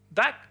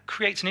that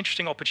creates an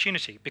interesting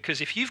opportunity,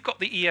 because if you've got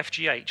the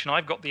EFGH and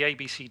I've got the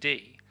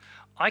ABCD,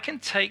 I can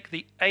take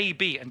the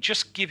AB and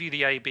just give you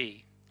the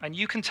AB, and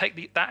you can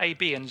take that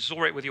AB and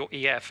XOR it with your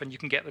EF, and you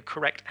can get the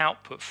correct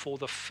output for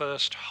the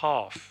first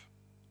half.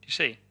 Do you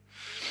see?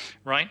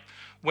 Right?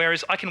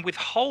 Whereas I can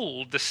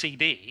withhold the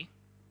CD.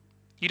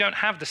 You don't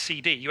have the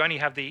CD, you only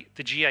have the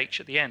GH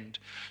at the end.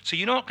 So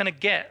you're not going to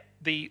get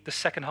the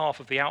second half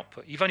of the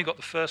output. You've only got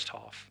the first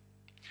half.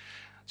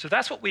 So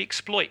that's what we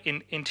exploit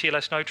in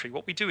TLS Notary.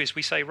 What we do is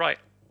we say, right,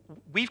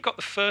 we've got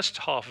the first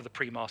half of the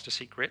pre-master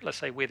secret. Let's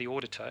say we're the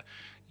auditor.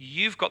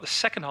 You've got the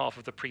second half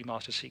of the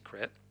pre-master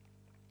secret.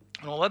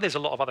 And although there's a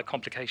lot of other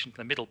complications in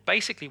the middle,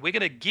 basically we're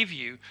going to give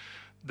you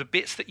the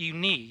bits that you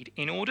need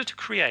in order to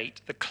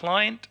create the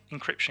client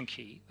encryption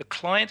key, the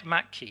client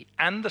MAC key,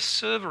 and the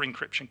server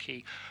encryption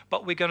key,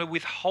 but we're going to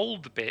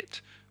withhold the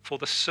bit for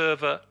the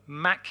server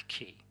MAC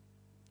key.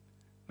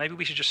 Maybe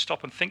we should just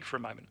stop and think for a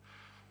moment.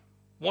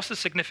 What's the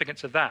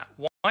significance of that?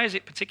 Why is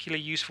it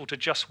particularly useful to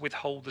just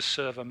withhold the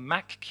server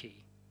MAC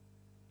key?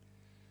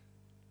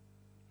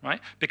 Right?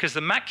 Because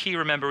the MAC key,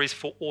 remember, is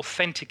for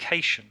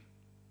authentication.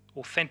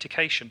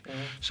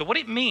 So what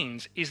it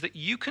means is that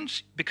you can,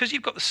 because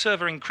you've got the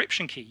server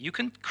encryption key, you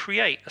can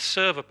create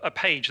a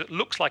page that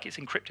looks like it's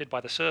encrypted by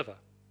the server.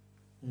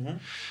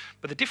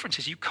 But the difference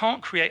is you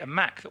can't create a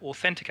MAC that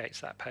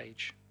authenticates that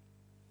page.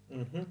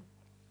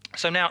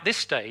 So now at this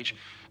stage,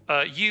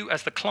 you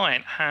as the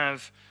client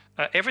have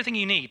everything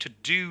you need to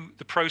do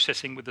the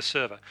processing with the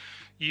server.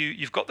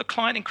 You've got the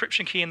client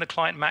encryption key and the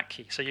client MAC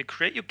key. So you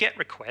create your GET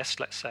request,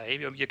 let's say,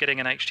 you're getting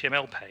an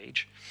HTML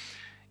page.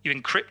 You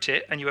encrypt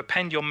it and you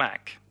append your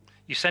MAC.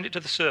 You send it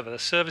to the server. The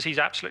server sees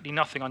absolutely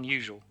nothing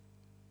unusual.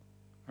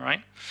 All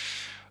right?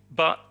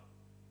 But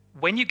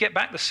when you get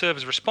back the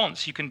server's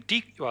response, you can,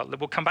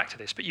 we'll come back to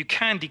this, but you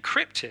can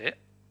decrypt it,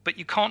 but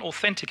you can't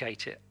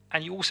authenticate it.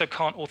 And you also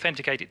can't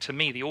authenticate it to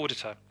me, the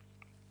auditor.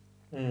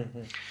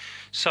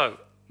 So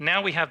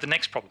now we have the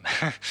next problem.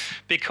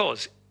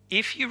 Because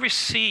if you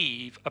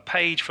receive a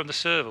page from the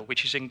server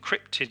which is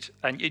encrypted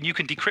and you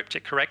can decrypt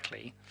it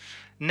correctly,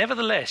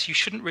 nevertheless, you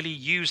shouldn't really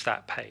use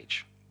that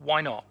page.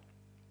 Why not?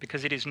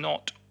 Because it is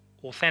not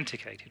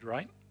authenticated,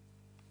 right?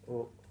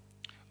 Or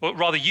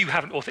rather, you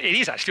haven't. It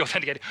is actually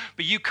authenticated,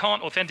 but you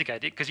can't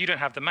authenticate it because you don't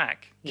have the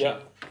MAC. Yeah.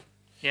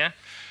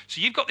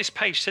 So you've got this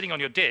page sitting on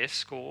your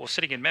disk or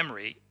sitting in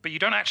memory, but you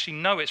don't actually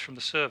know it's from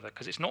the server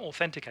because it's not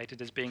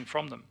authenticated as being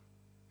from them.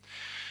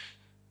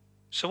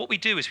 So what we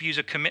do is we use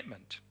a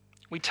commitment.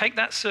 We take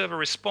that server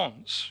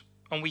response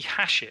and we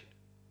hash it,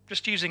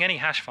 just using any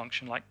hash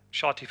function like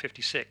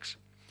SHA-256.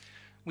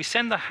 We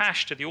send the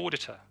hash to the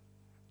auditor.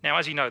 Now,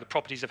 as you know, the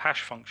properties of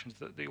hash functions,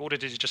 the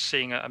auditor is just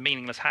seeing a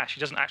meaningless hash. He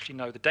doesn't actually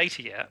know the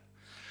data yet.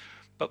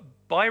 But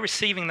by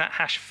receiving that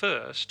hash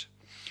first,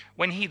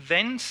 when he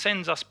then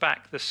sends us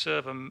back the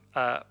server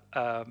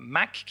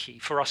MAC key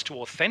for us to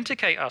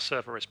authenticate our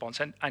server response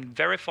and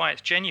verify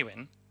it's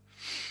genuine,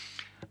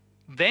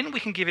 then we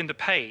can give him the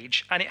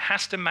page, and it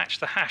has to match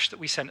the hash that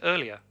we sent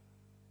earlier.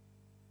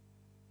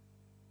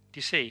 Do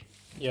you see?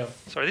 Yeah.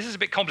 Sorry, this is a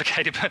bit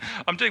complicated, but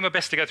I'm doing my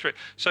best to go through it.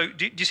 So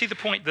do you see the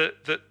point that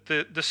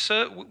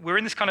we're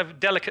in this kind of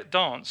delicate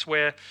dance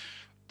where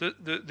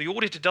the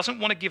auditor doesn't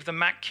want to give the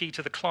MAC key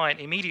to the client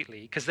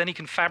immediately because then he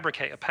can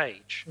fabricate a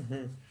page.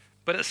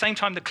 But at the same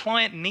time, the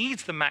client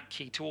needs the MAC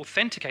key to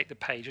authenticate the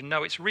page and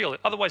know it's real.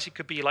 Otherwise, it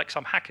could be like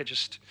some hacker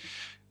just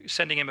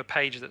sending him a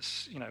page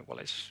that's,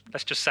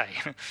 let's just say.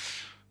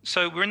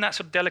 So we're in that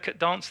sort of delicate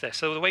dance there.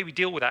 So the way we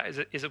deal with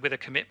that is with a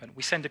commitment.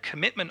 We send a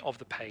commitment of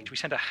the page. We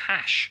send a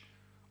hash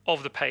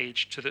of the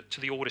page to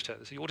the auditor.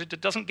 So the auditor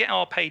doesn't get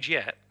our page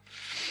yet,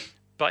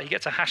 but he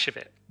gets a hash of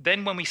it.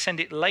 Then when we send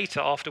it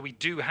later, after we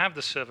do have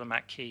the server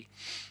MAC key,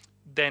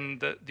 then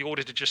the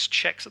auditor just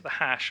checks that the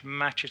hash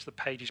matches the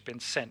page has been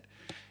sent.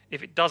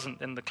 If it doesn't,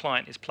 then the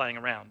client is playing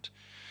around.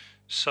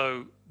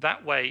 So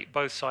that way,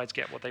 both sides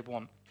get what they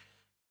want.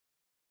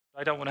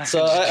 I don't want to.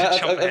 So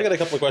I've got a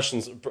couple of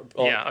questions.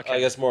 Yeah, okay. I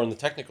guess more on the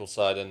technical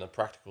side and the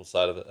practical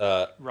side of it.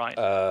 Right.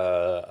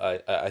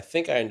 I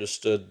think I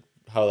understood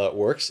how that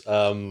works.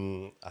 I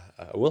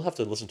will have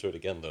to listen to it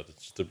again though,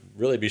 to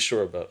really be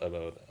sure about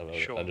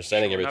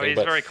understanding everything.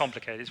 No, it's very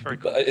complicated. It's very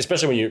complicated.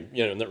 Especially when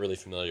you're not really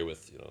familiar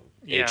with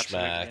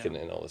HMAC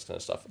and all this kind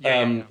of stuff.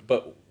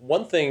 But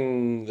one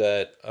thing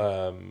that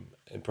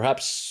and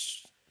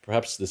perhaps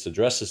this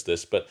addresses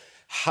this, but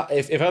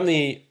if I'm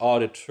the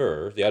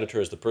auditor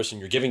is the person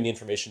you're giving the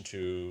information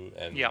to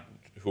and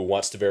who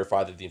wants to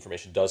verify that the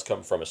information does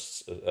come from a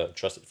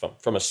trusted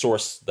from a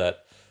source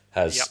that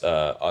has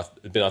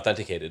been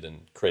authenticated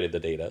and created the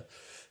data.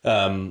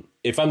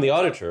 If I'm the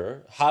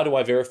auditor, how do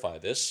I verify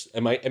this?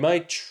 I'm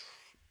not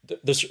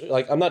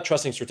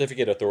trusting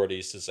certificate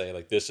authorities to say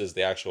like this is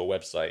the actual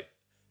website.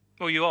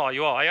 Well, you are.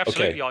 I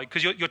absolutely are,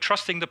 because you're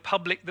trusting the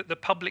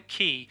public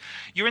key.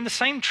 You're in the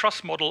same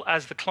trust model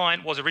as the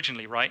client was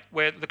originally, right?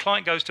 Where the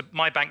client goes to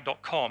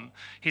mybank.com,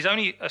 his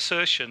only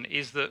assertion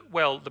is that,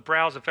 well, the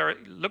browser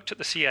looked at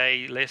the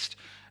CA list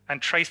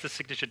and traced the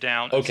signature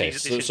down. And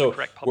sees that this is the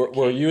correct public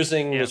we're key.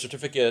 using the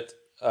certificate.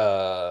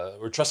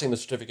 We're trusting the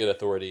certificate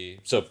authority.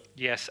 So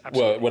yes,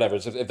 absolutely. Well, whatever.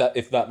 So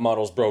if that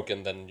model's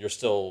broken, then you're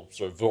still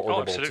sort of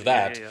vulnerable to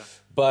that. Yeah.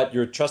 But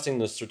you're trusting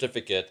the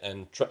certificate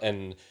and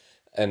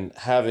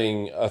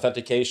having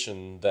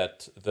authentication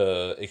that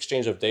the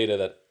exchange of data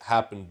that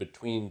happened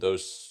between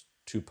those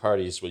two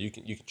parties, well, you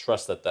can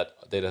trust that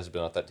data has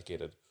been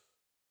authenticated.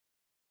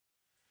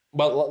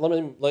 Well,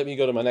 let me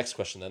go to my next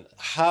question then.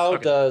 How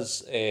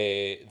does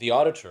the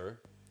auditor,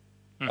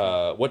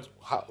 what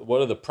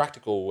are the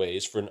practical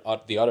ways for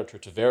the auditor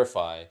to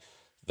verify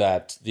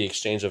that the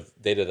exchange of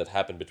data that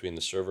happened between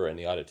the server and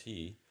the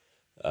auditee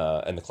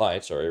and the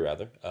client,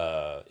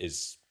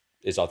 is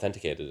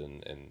authenticated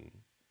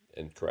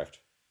and correct?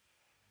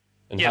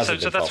 And so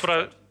that's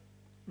what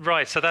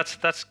Right. So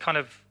that's kind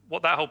of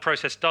what that whole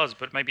process does,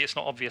 but maybe it's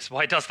not obvious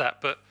why it does that.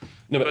 But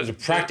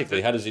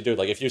practically, how does he do it?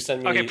 Like if you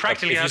send me, a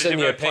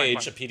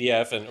page, a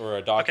PDF, or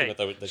a document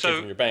that came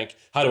from your bank,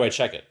 how do I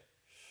check it?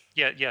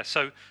 Yeah.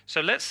 So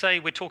let's say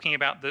we're talking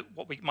about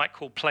what we might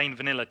call plain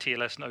vanilla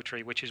TLS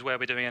notary, which is where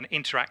we're doing an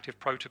interactive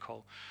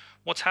protocol.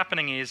 What's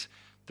happening is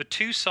the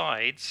two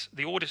sides,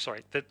 the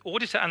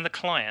auditor and the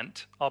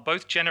client are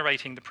both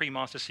generating the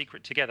pre-master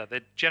secret together.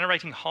 They're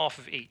generating half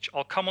of each.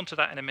 I'll come onto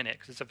that in a minute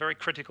because it's a very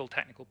critical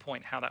technical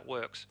point how that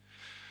works.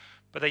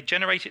 But they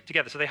generate it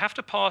together. So they have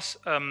to pass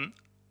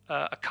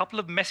a couple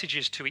of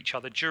messages to each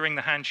other during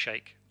the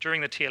handshake,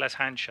 during the TLS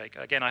handshake.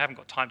 Again, I haven't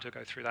got time to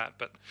go through that,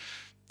 but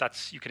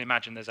you can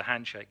imagine there's a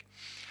handshake.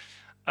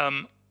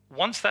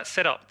 Once that's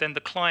set up, then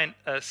the client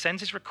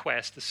sends his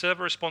request, the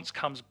server response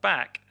comes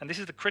back, and this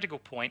is the critical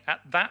point.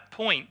 At that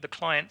point, the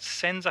client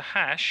sends a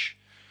hash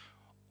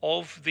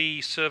of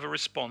the server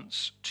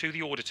response to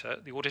the auditor.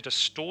 The auditor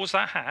stores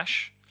that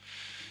hash.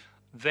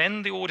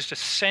 Then the auditor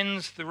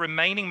sends the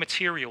remaining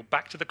material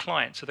back to the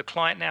client. So the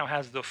client now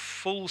has the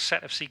full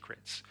set of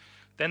secrets.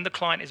 Then the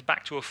client is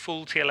back to a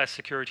full TLS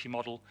security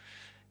model.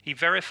 He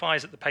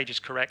verifies that the page is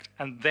correct,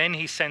 and then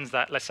he sends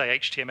that, let's say,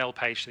 HTML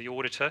page to the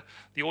auditor.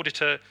 The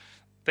auditor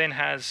then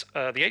has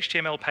the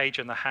HTML page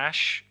and the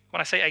hash.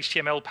 When I say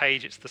HTML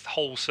page, it's the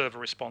whole server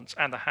response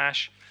and the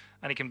hash,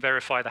 and he can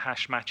verify the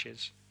hash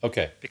matches.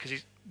 Okay. Because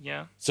he's,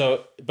 yeah.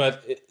 So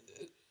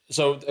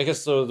I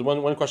guess the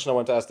one question I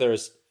want to ask there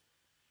is,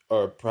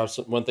 or perhaps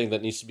one thing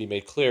that needs to be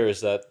made clear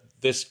is that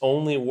this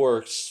only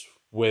works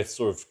with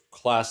sort of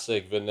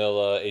classic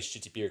vanilla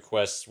HTTP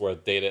requests where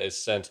data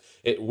is sent.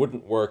 It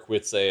wouldn't work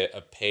with, say,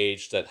 a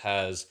page that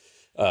has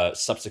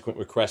subsequent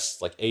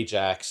requests like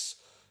AJAX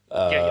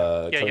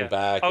coming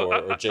back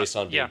or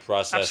JSON being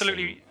processed.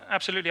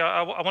 Absolutely.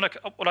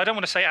 I don't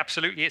want to say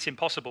absolutely it's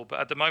impossible,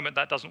 but at the moment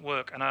that doesn't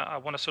work, and I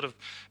want to sort of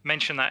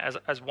mention that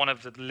as one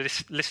of the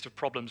list of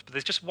problems. But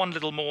there's just one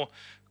little more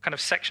kind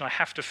of section I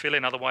have to fill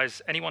in,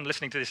 otherwise anyone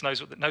listening to this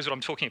knows what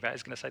I'm talking about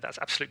is going to say that's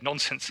absolute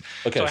nonsense.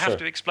 Okay, so I have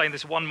to explain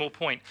this one more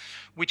point,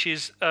 which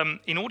is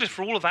in order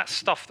for all of that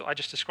stuff that I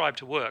just described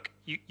to work,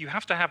 you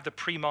have to have the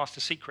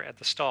pre-master secret at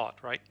the start,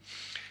 right?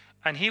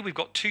 And here we've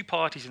got two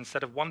parties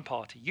instead of one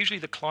party. Usually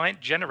the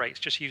client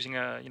generates just using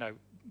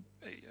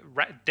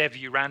dev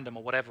random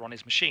or whatever on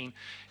his machine.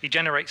 He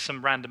generates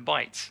some random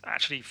bytes,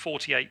 actually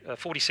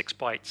 46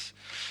 bytes,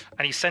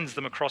 and he sends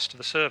them across to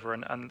the server,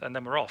 and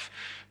then we're off.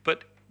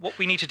 But what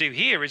we need to do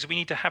here is we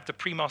need to have the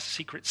pre-master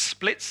secret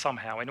split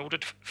somehow in order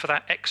for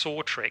that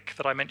XOR trick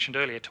that I mentioned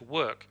earlier to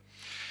work.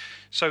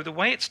 So the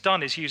way it's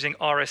done is using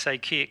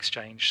RSA key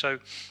exchange. So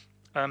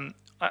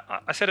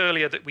I said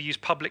earlier that we use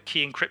public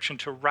key encryption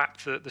to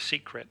wrap the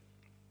secret.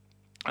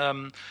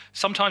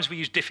 Sometimes we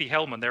use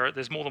Diffie-Hellman.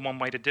 There's more than one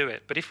way to do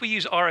it. But if we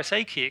use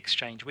RSA key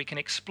exchange, we can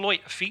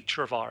exploit a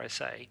feature of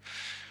RSA,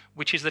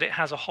 which is that it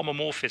has a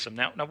homomorphism.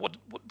 Now what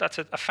that's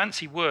a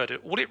fancy word.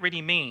 What it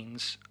really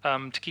means,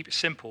 to keep it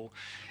simple,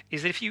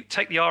 is that if you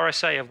take the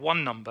RSA of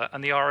one number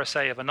and the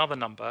RSA of another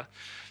number,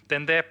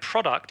 then their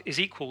product is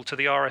equal to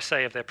the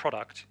RSA of their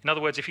product. In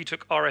other words, if you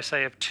took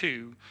RSA of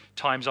 2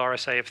 times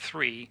RSA of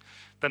 3,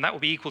 then that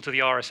will be equal to the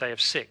RSA of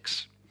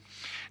 6.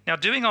 Now,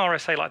 doing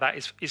RSA like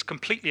that is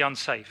completely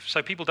unsafe.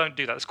 So people don't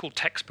do that. It's called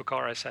textbook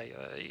RSA.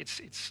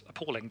 It's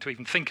appalling to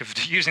even think of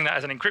using that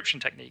as an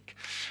encryption technique.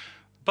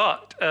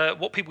 But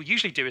what people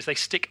usually do is they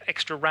stick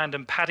extra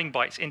random padding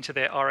bytes into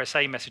their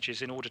RSA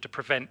messages in order to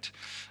prevent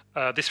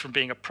this from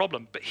being a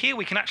problem. But here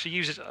we can actually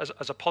use it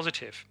as a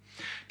positive,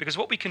 because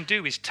what we can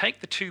do is take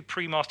the two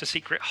pre-master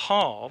secret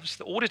halves.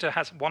 The auditor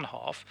has one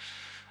half,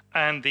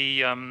 and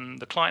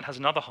the client has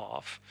another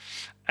half,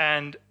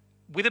 and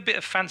with a bit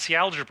of fancy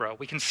algebra,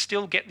 we can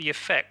still get the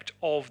effect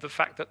of the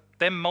fact that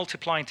them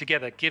multiplying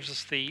together gives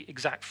us the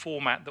exact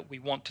format that we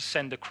want to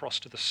send across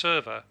to the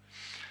server,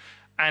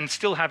 and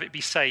still have it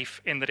be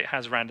safe in that it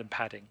has random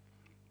padding.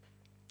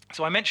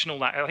 So I mentioned all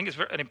that. I think it's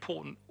an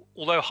important,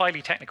 although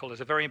highly technical,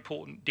 is a very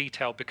important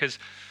detail, because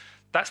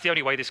that's the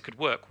only way this could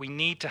work. We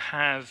need to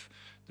have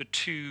the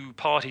two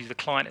parties, the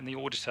client and the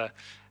auditor,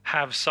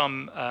 have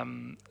some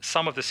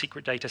of the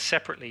secret data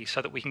separately,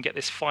 so that we can get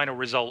this final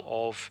result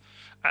of,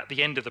 at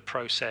the end of the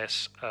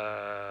process,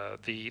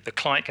 the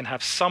client can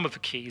have some of the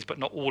keys but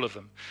not all of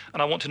them.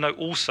 And I want to note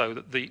also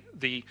that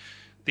the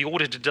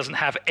auditor doesn't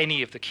have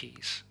any of the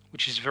keys,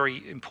 which is a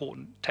very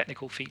important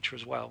technical feature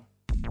as well.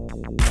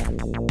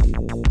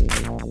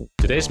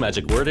 Today's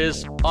magic word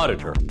is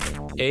auditor.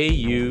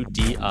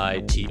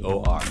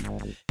 AUDITOR.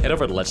 Head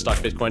over to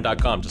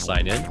letstalkbitcoin.com to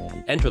sign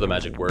in, enter the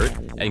magic word,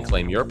 and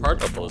claim your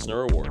part of the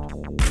listener reward.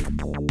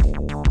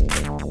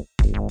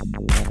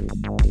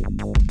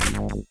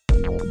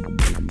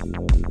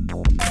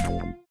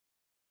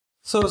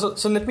 So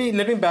let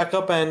me back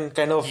up and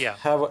kind of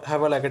have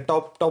a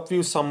top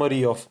view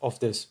summary of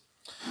this.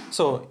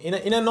 So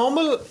in a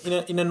normal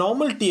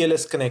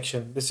TLS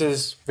connection, this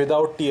is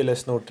without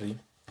TLS notary.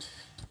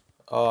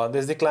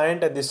 There's the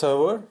client and the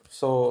server.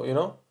 So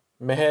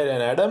Meher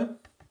and Adam.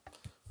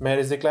 Meher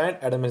is the client,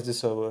 Adam is the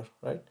server,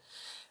 right?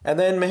 And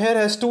then Meher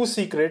has two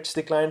secrets.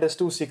 The client has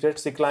two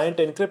secrets: the client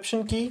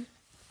encryption key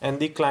and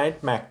the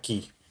client MAC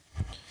key.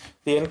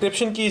 The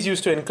encryption key is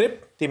used to encrypt.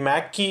 The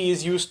MAC key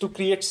is used to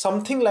create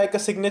something like a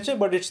signature,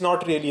 but it's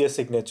not really a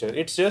signature.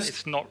 It's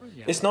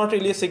not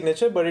really a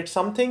signature, but it's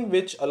something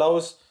which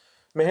allows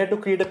Meher to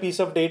create a piece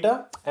of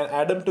data and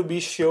Adam to be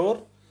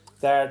sure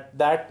that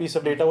that piece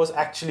of data was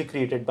actually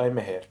created by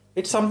Meher.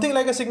 It's something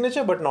like a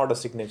signature, but not a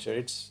signature.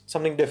 It's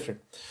something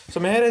different. So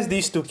Meher has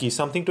these two keys: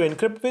 something to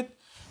encrypt with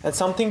and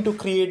something to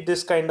create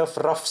this kind of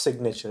rough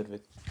signature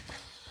with.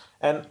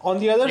 And on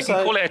the other side, you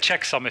can call it a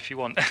checksum if you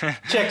want.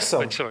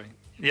 Checksum. But sorry.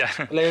 Yeah.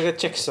 Like a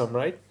checksum,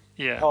 right?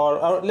 Yeah.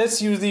 Or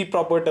let's use the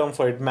proper term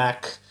for it,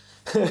 MAC.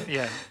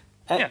 Yeah.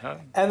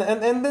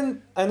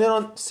 And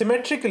then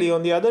symmetrically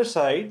on the other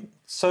side,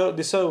 so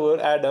the server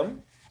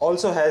Adam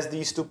also has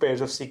these two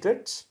pairs of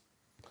secrets.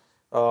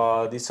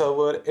 The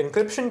server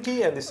encryption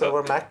key and the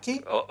server MAC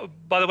key.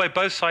 By the way,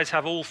 both sides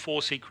have all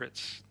four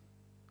secrets.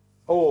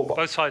 Oh,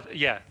 both sides,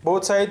 yeah.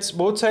 Both sides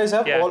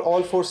have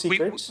all four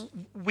secrets.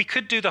 We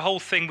could do the whole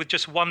thing with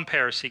just one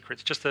pair of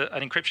secrets, just an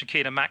encryption key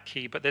and a MAC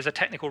key, but there's a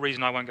technical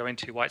reason I won't go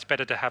into why it's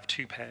better to have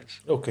two pairs.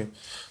 Okay.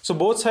 So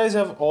both sides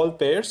have all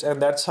pairs, and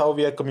that's how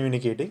we are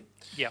communicating.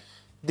 Yeah.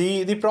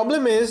 The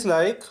problem is,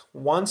 like,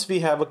 once we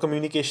have a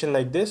communication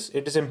like this,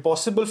 it is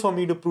impossible for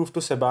me to prove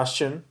to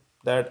Sebastian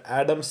that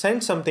Adam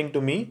sent something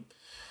to me,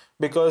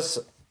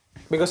 because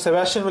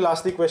Sebastian will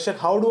ask the question,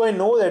 how do I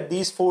know that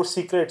these four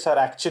secrets are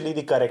actually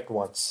the correct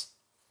ones,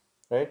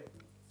 right?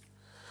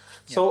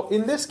 Yeah. So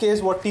in this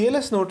case, what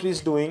TLS Notary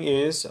is doing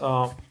is,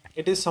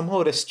 it is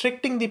somehow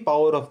restricting the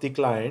power of the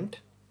client.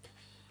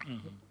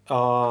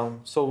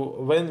 Mm-hmm. So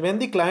when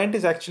the client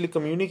is actually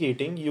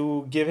communicating,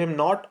 you give him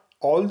not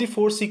all the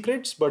four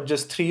secrets, but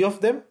just three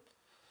of them.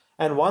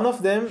 And one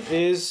of them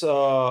is...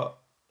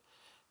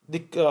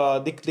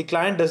 The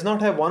client does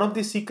not have one of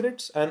the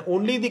secrets, and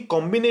only the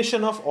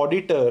combination of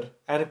auditor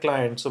and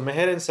client, so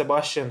Meher and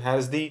Sebastian,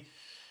 has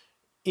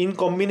in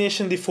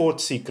combination the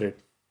fourth secret.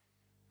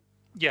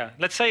 Yeah,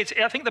 let's say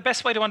I think the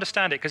best way to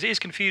understand it, because it is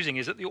confusing,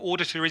 is that the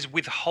auditor is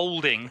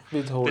withholding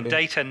the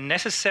data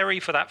necessary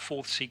for that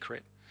fourth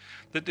secret.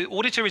 The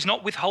auditor is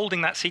not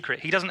withholding that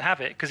secret. He doesn't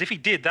have it, because if he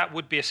did, that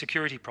would be a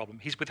security problem.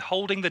 He's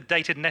withholding the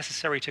data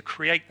necessary to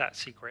create that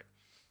secret.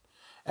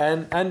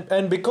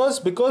 And because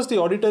the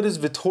auditor is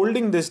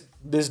withholding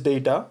this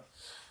data,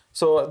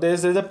 so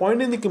there's a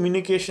point in the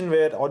communication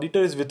where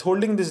auditor is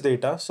withholding this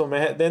data. So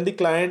then the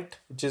client,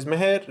 which is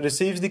Meher,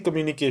 receives the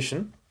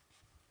communication,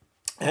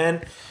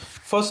 and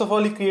first of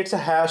all he creates a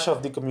hash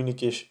of the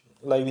communication,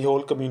 like the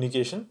whole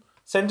communication,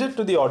 sends it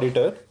to the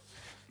auditor.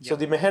 Yep. So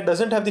the Meher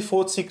doesn't have the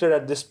fourth secret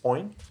at this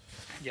point.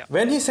 Yep.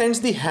 When he sends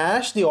the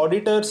hash, the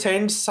auditor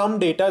sends some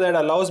data that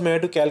allows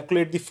Meher to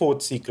calculate the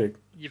fourth secret.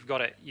 You've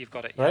got it.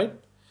 Right?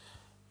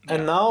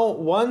 And now,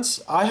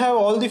 once I have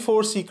all the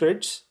four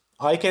secrets,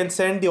 I can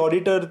send the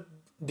auditor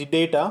the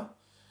data.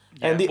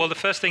 Yeah. And the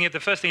first thing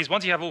is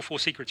once you have all four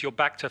secrets, you're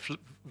back to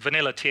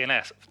vanilla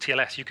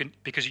TLS. You can,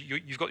 because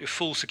you've got your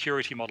full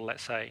security model,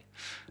 let's say,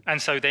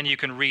 and so then you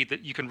can read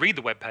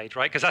the web page,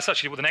 right? Because that's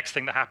actually what the next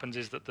thing that happens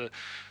is that the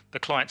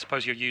client,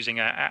 suppose you're using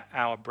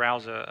our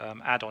browser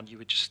add-on, you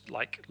would just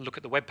like look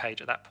at the web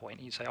page at that point.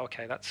 And you say,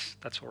 okay, that's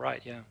all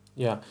right, yeah.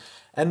 Yeah,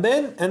 and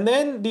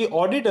then the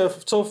auditor.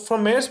 So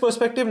from Meher's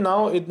perspective,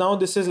 now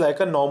this is like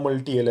a normal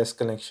TLS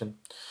connection,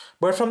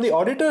 but from the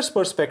auditor's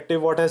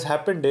perspective, what has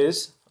happened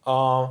is,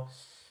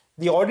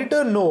 the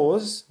auditor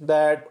knows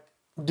that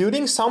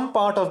during some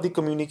part of the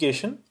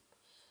communication,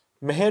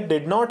 Meher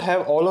did not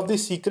have all of the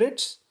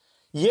secrets,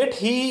 yet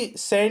he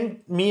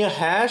sent me a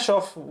hash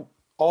of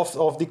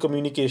the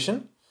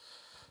communication.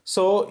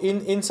 So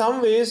in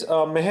some ways,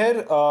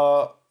 Meher,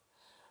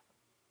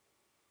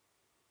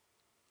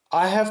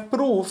 I have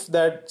proof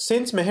that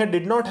since Meher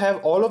did not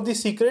have all of the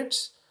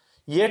secrets,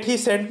 yet he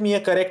sent me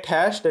a correct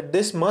hash, that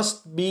this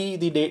must be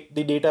the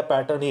data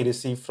pattern he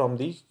received from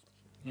the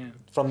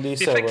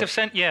server.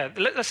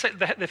 Let's say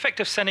the effect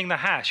of sending the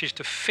hash is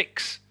to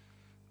fix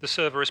the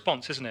server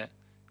response, isn't it?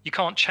 You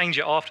can't change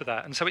it after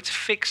that. And so it's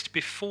fixed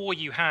before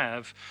you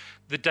have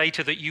the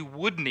data that you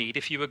would need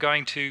if you were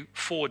going to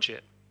forge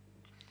it.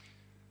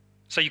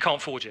 So you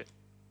can't forge it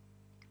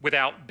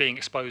without being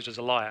exposed as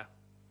a liar.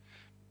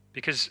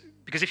 Because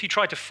if you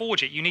try to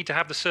forge it, you need to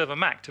have the server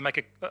MAC to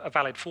make a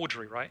valid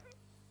forgery, right?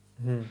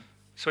 Mm-hmm.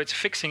 So it's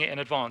fixing it in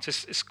advance.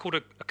 It's called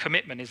a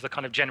commitment, is the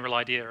kind of general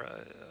idea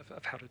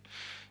of how to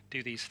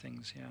do these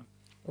things. Yeah.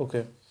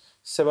 Okay,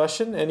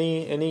 Sebastian,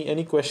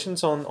 any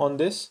questions on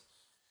this?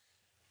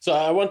 So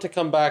I want to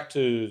come back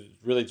to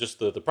really just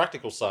the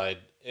practical side.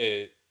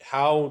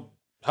 How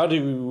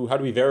do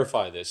we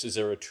verify this? Is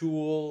there a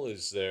tool?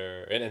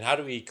 And how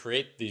do we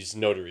create these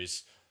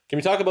notaries? Can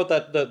we talk about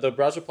that the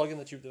browser plugin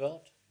that you've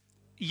developed?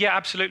 Yeah,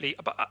 absolutely.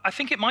 But I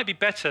think it might be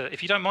better,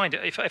 if you don't mind,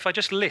 if I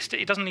just list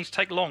it. It doesn't need to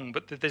take long,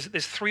 but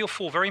there's 3 or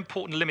 4 very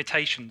important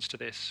limitations to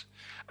this,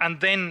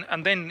 and then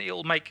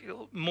it'll make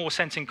more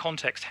sense in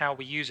context how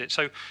we use it.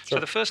 So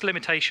the first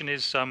limitation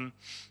is that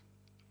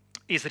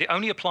it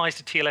only applies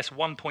to TLS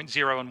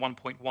 1.0 and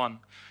 1.1.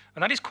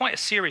 And that is quite a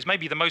serious,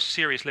 maybe the most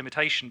serious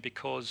limitation,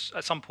 because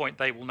at some point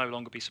they will no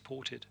longer be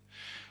supported.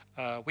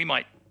 We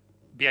might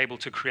be able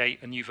to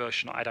create a new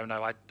version. I don't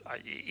know.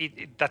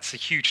 That's a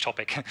huge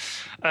topic.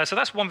 So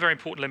that's one very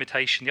important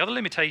limitation. The other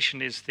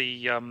limitation is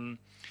the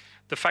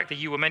fact that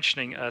you were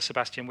mentioning,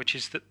 Sebastian, which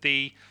is that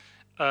if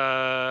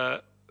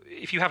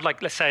you have,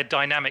 like, let's say, a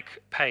dynamic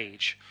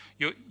page,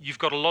 you've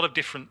got a lot of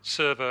different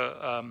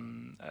server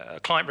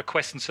client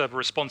requests and server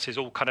responses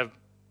all kind of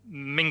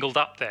mingled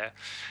up there,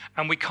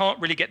 and we can't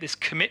really get this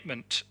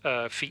commitment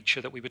feature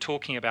that we were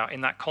talking about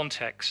in that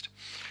context.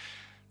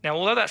 Now,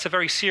 although that's a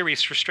very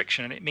serious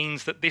restriction, and it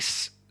means that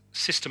this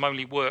system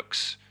only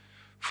works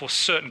for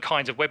certain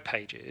kinds of web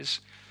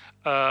pages,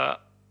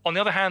 on the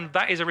other hand,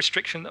 that is a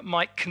restriction that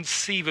might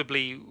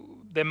conceivably,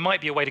 there might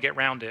be a way to get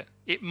around it.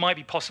 It might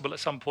be possible at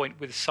some point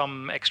with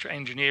some extra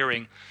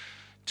engineering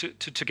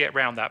to get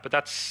around that, but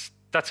that's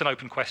an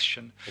open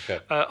question. Okay.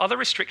 Other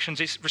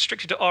restrictions is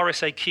restricted to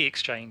RSA key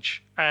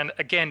exchange. And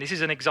again, this is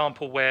an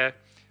example where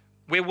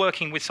we're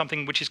working with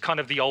something which is kind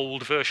of the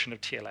old version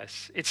of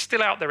TLS. It's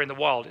still out there in the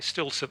wild. It's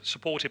still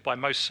supported by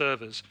most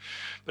servers.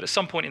 But at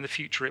some point in the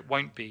future, it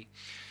won't be.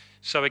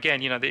 So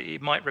again,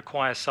 it might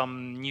require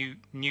some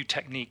new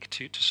technique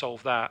to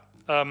solve that.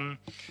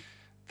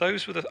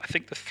 Those were, I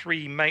think, the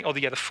three main,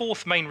 the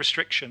fourth main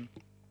restriction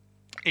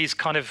is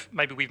kind of,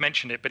 maybe we've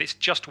mentioned it, but it's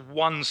just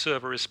one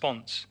server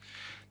response.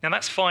 Now,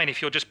 that's fine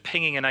if you're just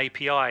pinging an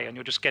API and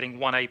you're just getting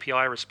one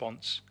API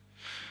response.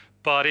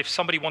 But if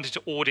somebody wanted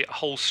to audit a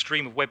whole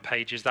stream of web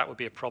pages, that would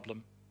be a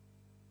problem,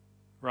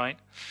 right?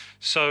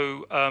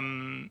 So,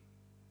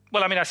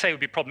 I say it would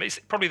be a problem. It's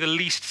probably the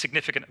least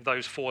significant of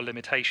those four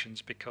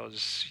limitations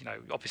because,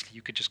 obviously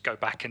you could just go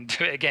back and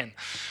do it again.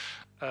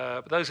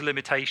 But those are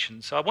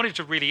limitations. So I wanted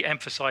to really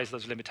emphasize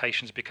those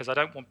limitations because I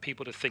don't want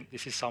people to think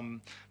this is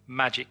some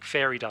magic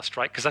fairy dust,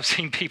 right? Because I've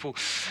seen people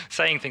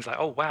saying things like,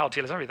 oh, wow,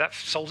 TLS, that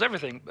solves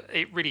everything. But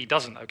it really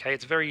doesn't, okay?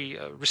 It's very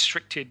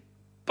restricted,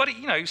 but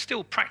it,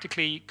 still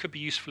practically could be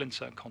useful in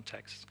certain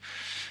contexts.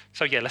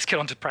 So yeah, let's get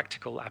on to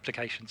practical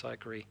applications, I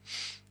agree.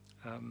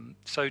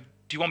 So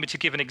do you want me to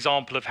give an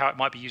example of how it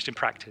might be used in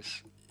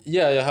practice?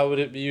 Yeah, how would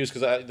it be used?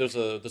 Because there's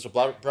a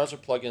browser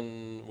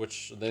plugin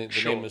which the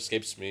Sure. name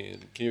escapes me.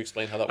 Can you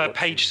explain how that works?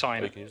 Page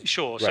Signer,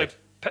 sure. Right.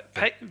 So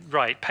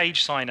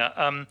Page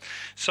Signer.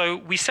 So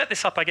we set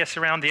this up, I guess,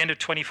 around the end of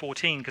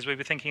 2014 because we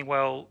were thinking,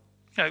 well,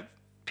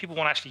 people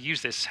want to actually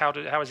use this. How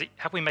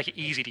can we make it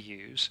easy to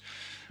use?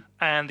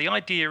 And the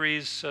idea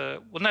is,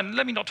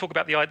 let me not talk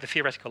about the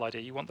theoretical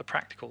idea. You want the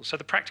practicals. So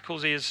the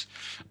practicals is,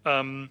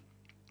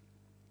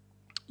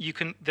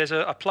 there's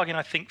a plugin,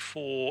 I think,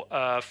 for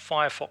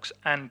Firefox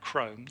and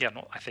Chrome. Yeah,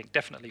 not I think,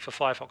 definitely for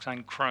Firefox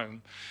and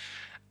Chrome.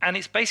 And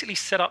it's basically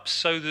set up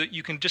so that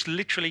you can just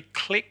literally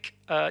click.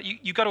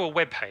 You go to a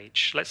web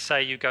page. Let's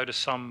say you go to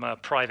some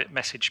private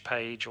message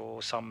page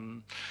or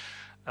some,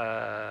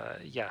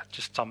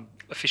 just some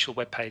official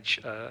web page.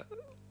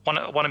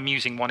 One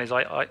amusing one is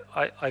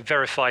I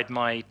verified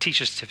my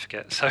teacher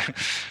certificate. So,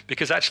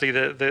 because actually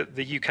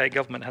the UK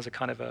government has a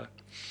kind of a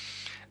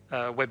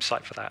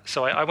website for that.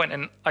 So I went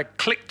and I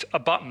clicked a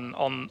button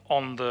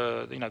on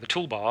the the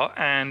toolbar,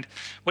 and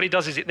what it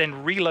does is it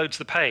then reloads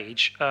the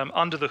page.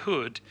 Under the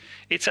hood,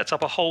 it sets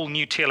up a whole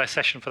new TLS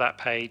session for that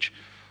page,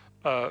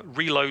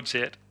 reloads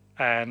it,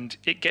 and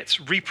it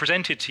gets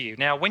represented to you.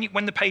 Now,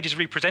 when the page is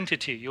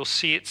represented to you,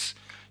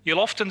 you'll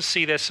often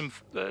see there's some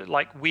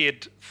like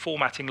weird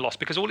formatting loss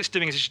because all it's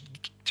doing is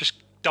just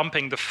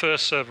dumping the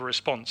first server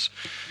response.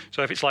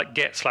 So if it's like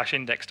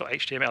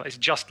get/index.html, it's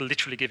just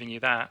literally giving you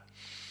that.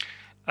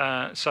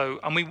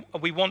 And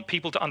we want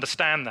people to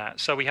understand that.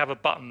 So we have a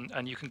button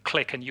and you can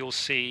click and you'll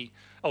see,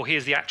 oh,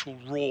 here's the actual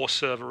raw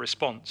server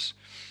response.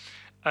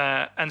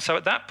 And so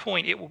at that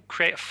point, it will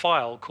create a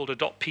file called a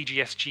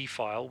 .pgsg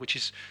file, which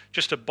is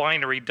just a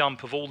binary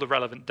dump of all the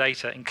relevant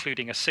data,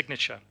 including a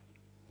signature.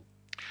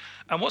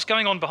 And what's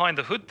going on behind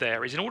the hood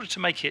there is in order to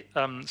make it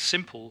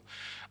simple,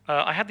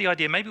 I had the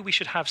idea maybe we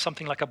should have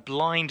something like a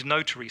blind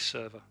notary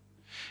server.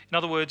 In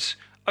other words,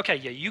 okay,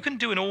 yeah, you can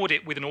do an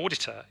audit with an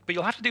auditor, but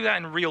you'll have to do that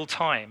in real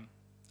time.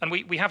 And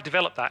we have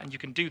developed that, and you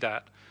can do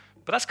that.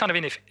 But that's kind of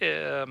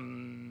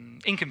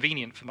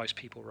inconvenient for most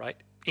people, right?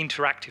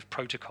 Interactive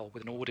protocol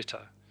with an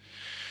auditor.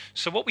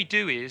 So what we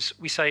do is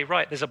we say,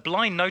 right, there's a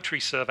blind notary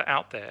server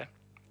out there.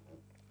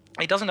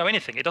 It doesn't know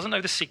anything. It doesn't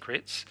know the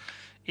secrets.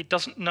 It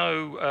doesn't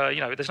know,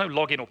 there's no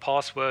login or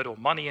password or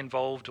money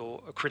involved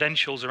or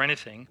credentials or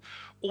anything.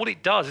 All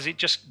it does is it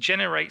just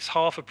generates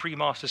half a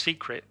pre-master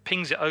secret,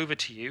 pings it over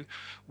to you,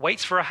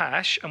 waits for a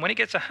hash, and when it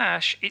gets a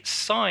hash, it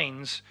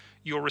signs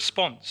your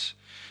response.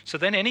 So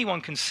then anyone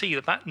can see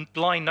that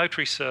blind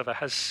notary server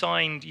has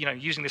signed,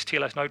 using this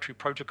TLS notary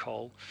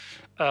protocol,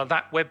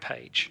 that web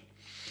page.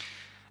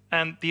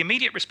 And the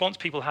immediate response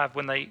people have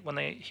when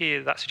they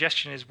hear that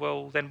suggestion is,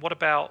 well, then what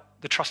about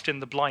the trust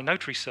in the blind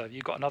notary server?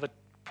 You've got another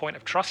point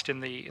of trust in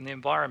the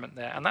environment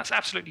there, and that's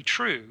absolutely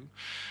true.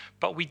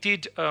 But we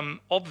did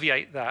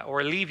obviate that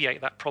or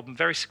alleviate that problem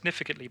very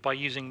significantly by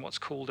using what's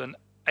called an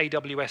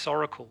AWS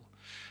Oracle.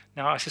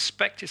 Now, I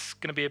suspect it's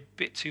going to be a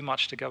bit too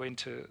much to go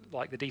into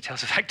like the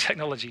details of that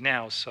technology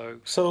now. So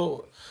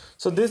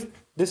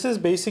this is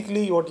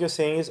basically what you're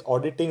saying is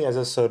auditing as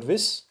a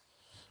service.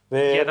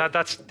 Where,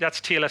 that's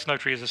TLS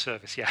Notary as a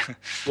service. Yeah.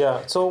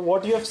 Yeah. So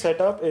what you have set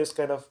up is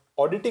kind of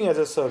auditing as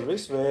a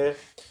service where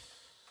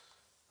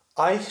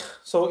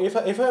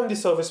if I'm the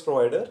service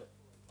provider,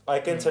 I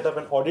can set up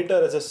an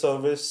auditor as a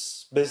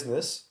service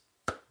business,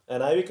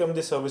 and I become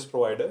the service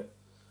provider.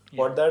 Yeah.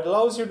 What that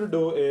allows you to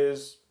do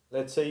is,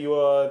 let's say you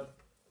are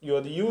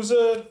the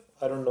user,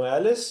 I don't know,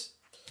 Alice,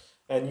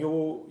 and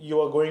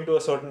you are going to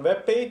a certain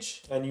web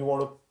page and you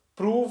want to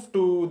prove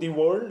to the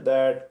world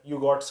that you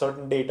got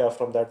certain data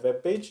from that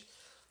web page.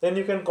 Then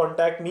you can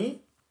contact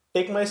me,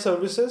 take my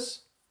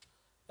services,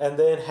 and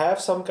then have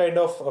some kind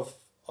of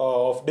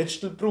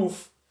digital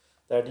proof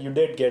that you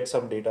did get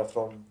some data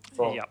from.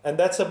 Yep. And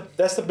that's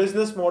the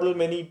business model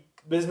many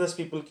business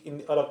people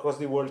all across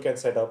the world can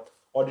set up,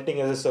 auditing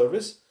as a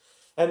service.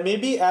 And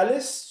maybe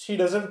Alice, she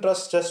doesn't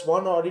trust just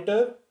one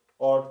auditor,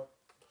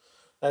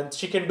 and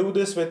she can do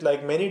this with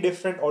like many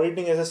different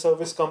auditing as a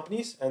service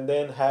companies, and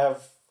then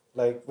have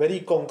like very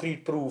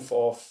concrete proof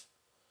of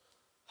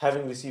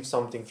having received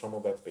something from a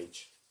web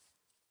page.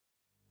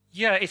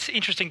 Yeah, it's an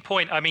interesting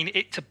point. I mean,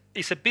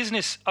 it's a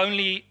business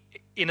only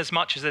in as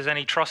much as there's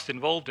any trust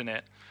involved in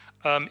it.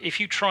 If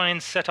you try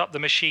and set up the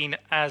machine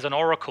as an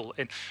Oracle,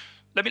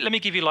 let me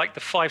give you like the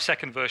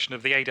 5-second version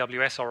of the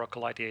AWS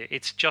Oracle idea.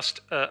 It's just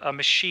a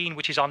machine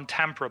which is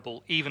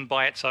untamperable even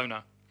by its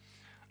owner.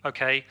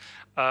 Okay,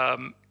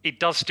 it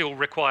does still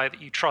require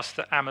that you trust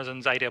that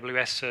Amazon's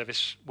AWS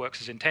service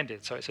works as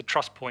intended. So it's a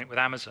trust point with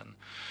Amazon.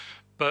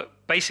 But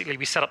basically,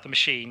 we set up the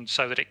machine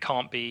so that it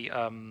can't be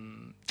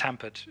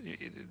tampered.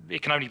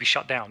 It can only be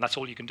shut down. That's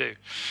all you can do.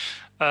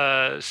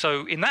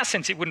 So in that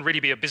sense, it wouldn't really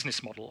be a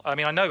business model. I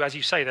mean, I know, as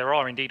you say, there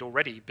are indeed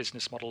already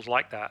business models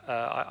like that.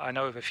 I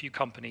know of a few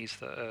companies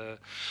that are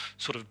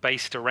sort of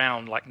based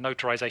around like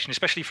notarization,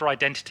 especially for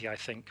identity, I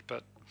think.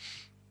 But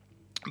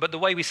the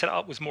way we set it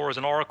up was more as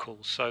an oracle,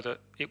 so that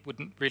it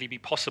wouldn't really be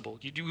possible.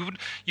 You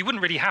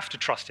wouldn't really have to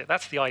trust it.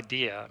 That's the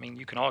idea. I mean,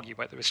 you can argue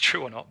whether it's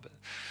true or not, but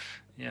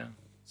yeah.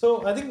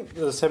 So I think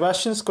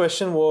Sebastian's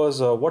question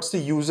was, what's the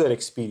user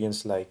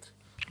experience like?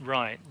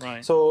 Right.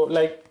 So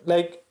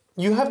like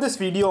you have this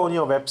video on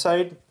your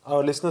website.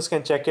 Our listeners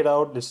can check it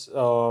out. It's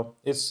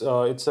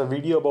a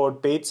video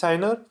about Page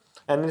Signer,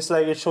 and it's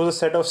like it shows a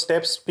set of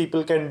steps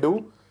people can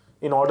do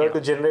in order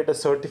to generate a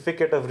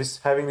certificate of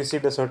having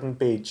received a certain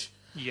page.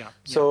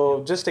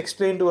 So just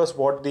explain to us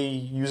what the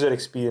user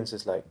experience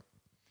is like.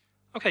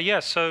 Okay.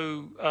 Yeah.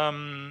 So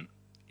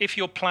if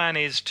your plan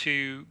is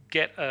to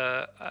get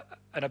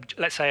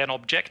let's say an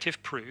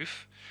objective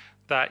proof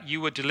that you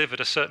were delivered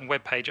a certain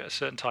web page at a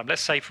certain time.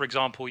 Let's say, for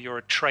example, you're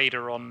a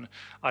trader on,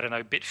 I don't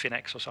know,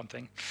 Bitfinex or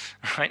something,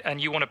 right? And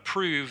you want to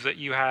prove that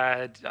you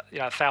had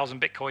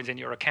 1,000 Bitcoins in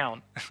your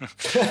account,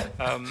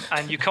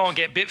 and you can't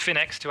get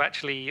Bitfinex to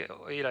actually,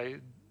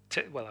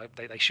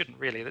 they shouldn't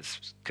really.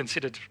 That's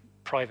considered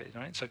private,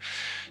 right?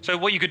 So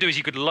what you could do is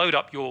you could load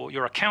up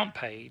your account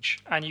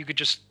page, and you could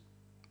just,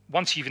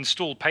 once you've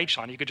installed Page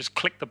Signer, you could just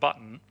click the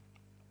button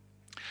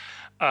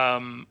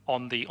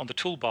on the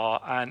toolbar,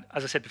 and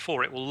as I said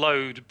before, it will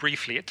load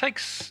briefly. It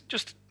takes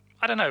just,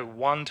 I don't know,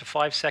 1 to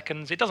 5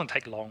 seconds. It doesn't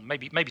take long,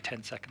 maybe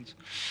 10 seconds.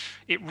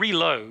 It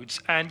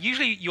reloads, and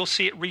usually you'll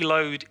see it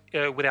reload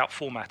without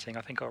formatting,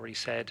 I think I already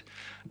said.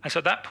 And so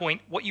at that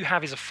point, what you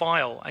have is a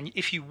file, and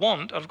if you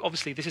want,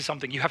 obviously this is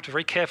something you have to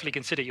very carefully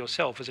consider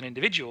yourself as an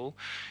individual,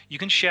 you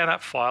can share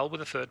that file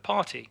with a third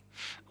party.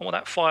 And what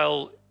that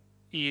file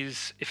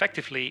is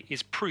effectively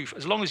is proof,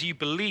 as long as you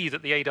believe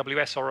that the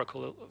AWS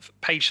Oracle,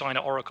 Page Signer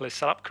Oracle is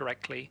set up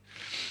correctly,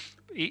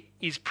 it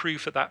is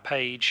proof that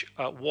page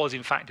was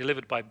in fact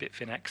delivered by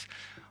Bitfinex,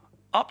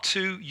 up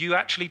to you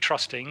actually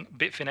trusting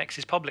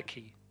Bitfinex's public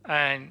key.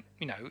 And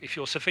if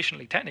you're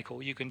sufficiently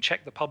technical, you can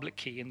check the public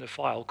key in the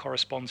file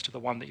corresponds to the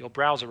one that your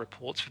browser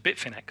reports for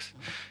Bitfinex.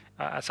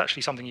 That's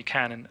actually something you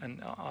can,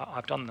 and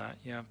I've done that.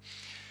 Yeah.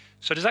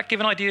 So does that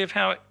give an idea of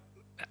how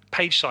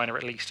Page Signer,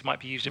 at least, might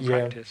be used in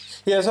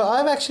practice? Yeah, so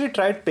I've actually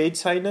tried Page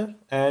Signer,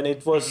 and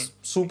it was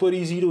super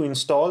easy to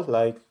install.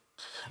 Like,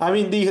 I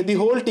mean, the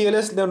whole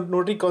TLS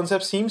notary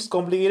concept seems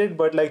complicated,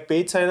 but like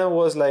Page Signer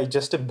was like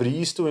just a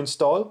breeze to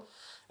install.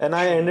 And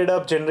I ended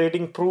up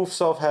generating proofs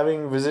of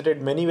having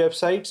visited many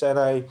websites,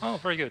 and Oh,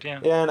 very good, yeah.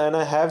 Yeah, and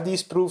I have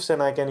these proofs,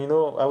 and I can,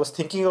 I was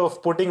thinking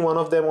of putting one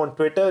of them on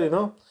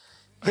Twitter,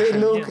 Hey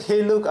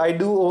look, I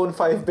do own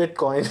 5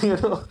 Bitcoin,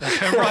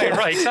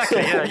 Right,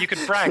 exactly, yeah. You could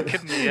brag,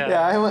 couldn't you? Yeah,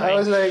 I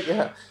was like,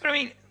 yeah. But I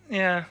mean,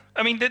 yeah.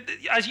 I mean,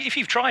 if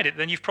you've tried it,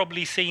 then you've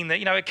probably seen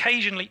that,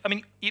 occasionally, I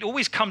mean, it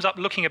always comes up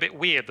looking a bit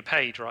weird, the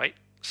page, right?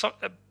 So,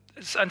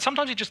 and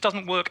sometimes it just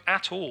doesn't work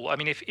at all. I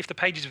mean, if the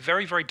page is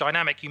very, very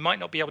dynamic, you might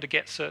not be able to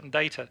get certain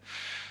data.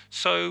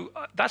 So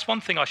that's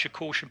one thing I should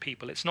caution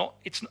people.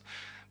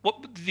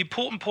 What the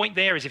important point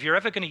there is, if you're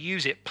ever going to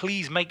use it,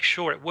 please make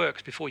sure it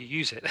works before you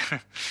use it.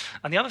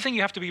 And the other thing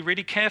you have to be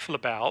really careful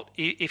about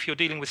if you're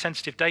dealing with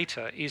sensitive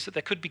data is that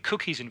there could be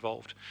cookies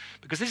involved,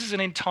 because this is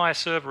an entire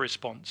server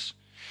response.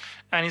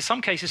 and in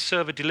some cases,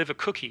 server deliver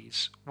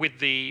cookies with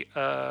the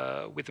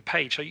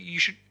page. So you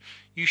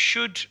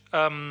should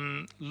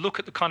look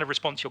at the kind of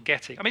response you're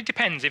getting. I mean, it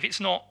depends. If it's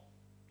not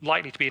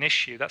likely to be an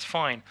issue, that's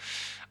fine.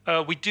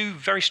 We do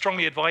very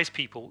strongly advise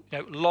people,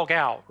 log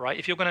out, right?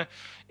 If you're gonna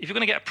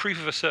get a proof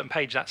of a certain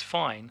page, that's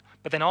fine.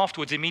 But then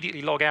afterwards,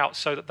 immediately log out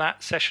so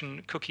that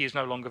session cookie is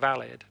no longer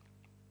valid.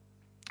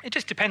 It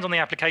just depends on the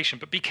application,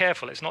 but be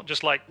careful. It's not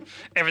just like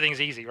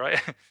everything's easy, right?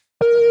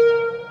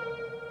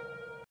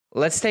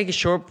 Let's take a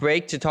short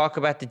break to talk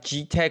about the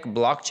GTech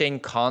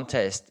blockchain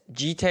contest.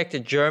 GTech, the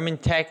German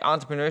Tech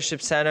Entrepreneurship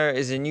Center,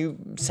 is a new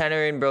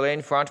center in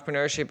Berlin for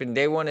entrepreneurship, and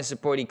they want to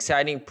support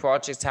exciting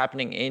projects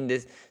happening in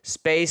this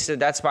space. So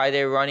that's why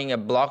they're running a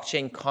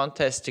blockchain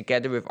contest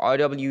together with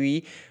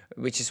RWE,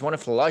 which is one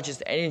of the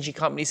largest energy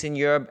companies in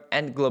Europe,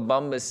 and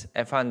Globumbus,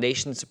 a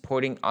foundation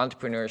supporting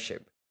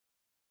entrepreneurship.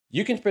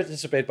 You can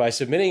participate by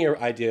submitting your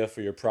idea for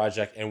your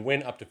project and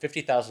win up to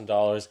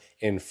 $50,000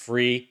 in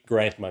free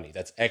grant money.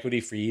 That's equity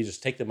free. You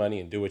just take the money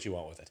and do what you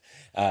want with it.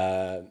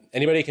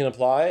 Anybody can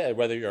apply,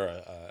 whether you're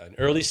an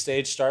early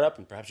stage startup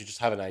and perhaps you just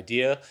have an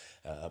idea,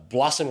 a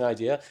blossoming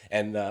idea,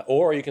 and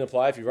or you can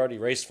apply if you've already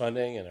raised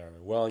funding and are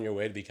well on your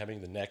way to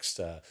becoming the next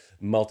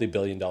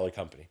multi-billion-dollar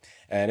company.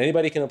 And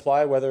anybody can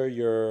apply, whether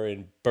you're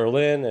in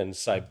Berlin, in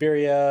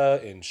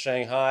Siberia, in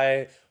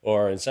Shanghai,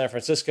 or in San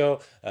Francisco.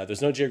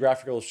 There's no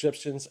geographical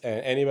restrictions,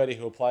 and anybody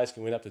who applies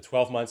can win up to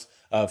 12 months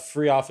of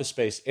free office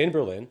space in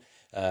Berlin,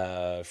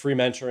 free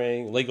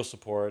mentoring, legal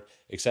support,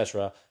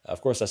 etc.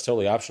 Of course, that's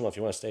totally optional. If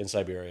you want to stay in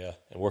Siberia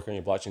and work on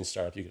your blockchain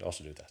startup, you can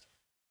also do that.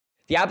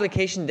 The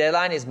application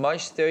deadline is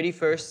March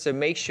 31st, so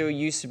make sure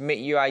you submit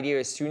your idea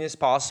as soon as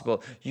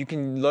possible. You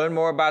can learn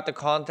more about the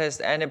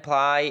contest and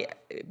apply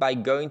by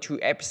going to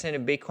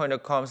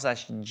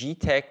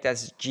epicenterbitcoin.com/GTech,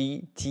 that's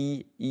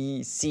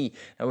GTEC.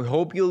 And we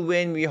hope you'll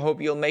win, we hope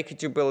you'll make it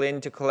to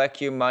Berlin to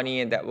collect your money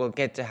and that we'll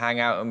get to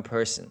hang out in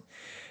person.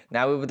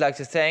 Now we would like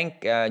to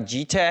thank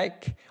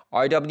GTech,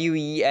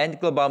 RWE and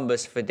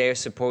Globumbus for their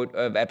support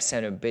of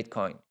Epicenter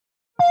Bitcoin.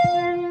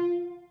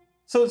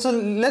 So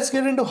let's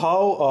get into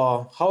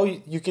how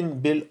you can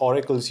build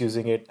oracles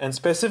using it, and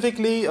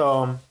specifically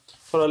for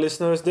our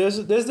listeners,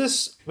 there's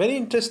this very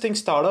interesting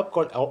startup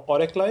called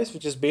Oraclize,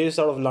 which is based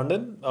out of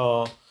London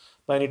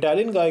by an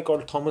Italian guy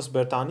called Thomas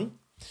Bertani.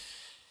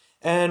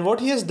 And what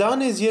he has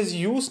done is he has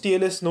used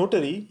TLS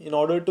Notary in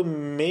order to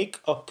make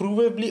a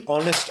provably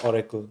honest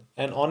oracle,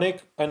 an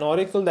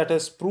oracle that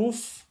has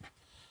proof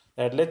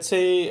that let's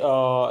say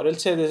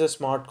there's a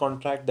smart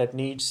contract that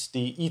needs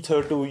the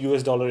Ether to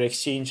US dollar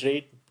exchange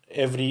rate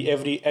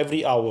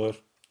every hour.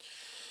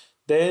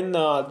 Then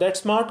that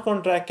smart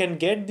contract can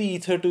get the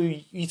Ether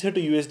to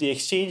USD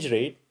exchange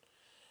rate,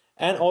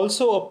 and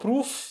also a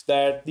proof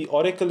that the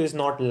oracle is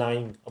not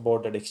lying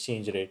about that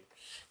exchange rate.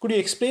 Could you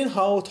explain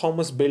how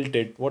Thomas built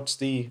it? What's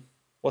the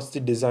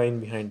design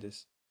behind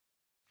this?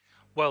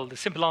 Well, the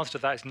simple answer to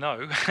that is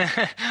no.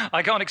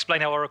 I can't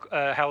explain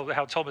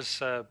how Thomas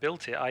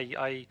built it.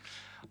 I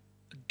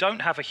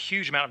don't have a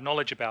huge amount of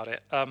knowledge about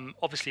it.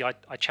 Obviously, I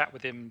chat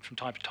with him from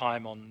time to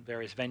time on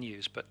various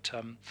venues, but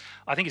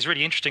I think it's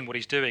really interesting what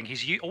he's doing.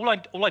 All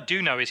I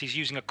do know is he's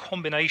using a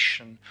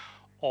combination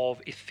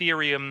of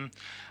Ethereum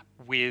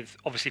with,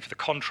 obviously for the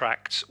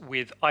contracts,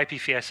 with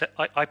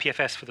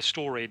IPFS for the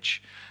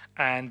storage,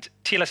 and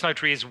TLS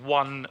Notary is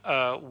one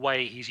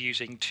way he's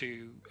using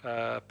to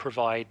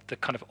provide the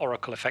kind of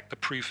oracle effect, the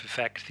proof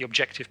effect, the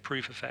objective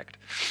proof effect.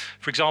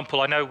 For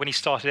example, I know when he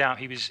started out,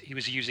 he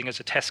was using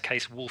as a test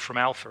case Wolfram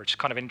Alpha. It's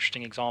kind of an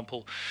interesting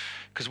example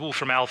because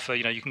Wolfram Alpha,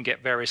 you can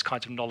get various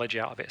kinds of knowledge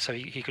out of it. So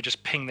he could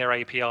just ping their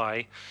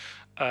API,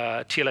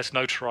 TLS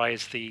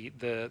notarize the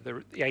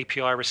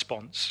API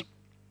response,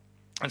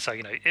 and so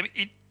you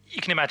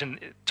can imagine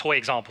toy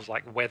examples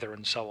like weather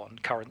and so on,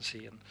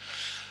 currency and.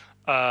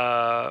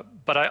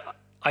 But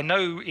I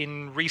know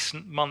in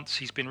recent months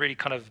he's been really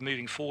kind of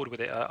moving forward with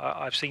it.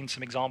 I've seen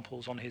some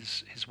examples on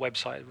his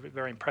website,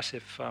 very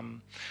impressive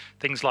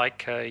things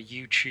like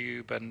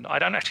YouTube, and I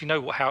don't actually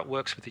know how it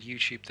works with the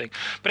YouTube thing.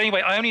 But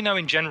anyway, I only know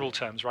in general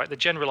terms, right? The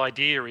general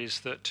idea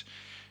is that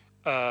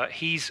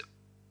he's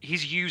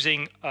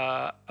using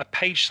a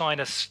page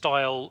signer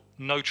style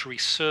notary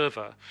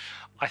server.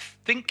 I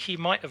think he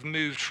might have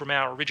moved from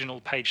our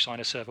original page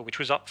signer server, which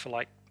was up for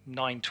like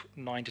 9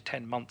 to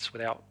 10 months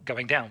without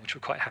going down, which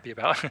we're quite happy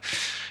about.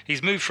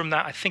 He's moved from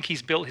that. I think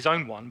he's built his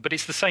own one, but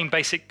it's the same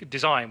basic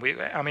design.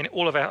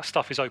 All of our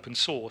stuff is open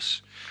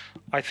source.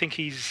 I think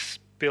he's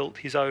built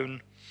his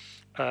own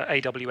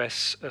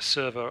AWS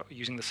server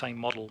using the same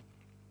model.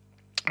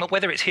 But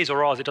whether it's his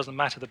or ours, it doesn't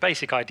matter. The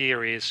basic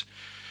idea is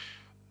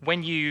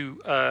when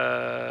you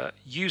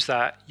use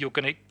that, you're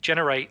going to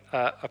generate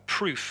a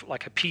proof,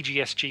 like a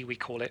PGSG, we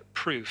call it,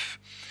 proof,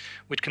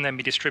 which can then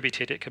be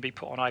distributed. It can be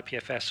put on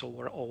IPFS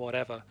or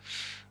whatever.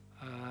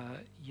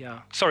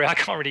 Sorry, I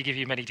can't really give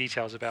you many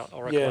details about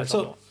Oracle. Yeah,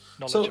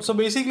 so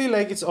basically,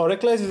 like, it's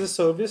Oraclize is a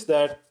service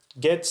that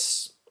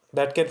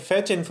can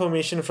fetch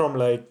information from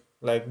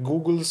like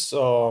Google's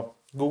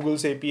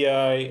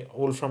API,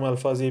 Wolfram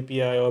Alpha's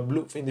API, or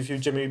in the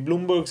future maybe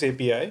Bloomberg's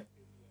API,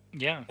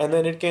 Yeah. And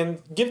then it can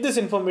give this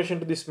information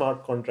to the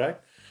smart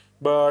contract.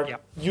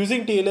 But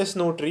using TLS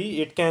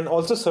Notary, it can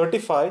also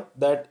certify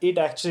that it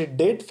actually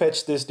did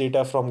fetch this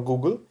data from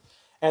Google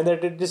and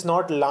that it is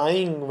not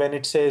lying when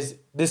it says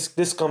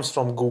this comes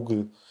from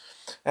Google.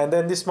 And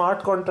then the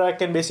smart contract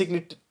can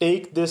basically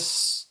take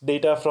this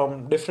data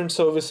from different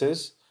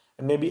services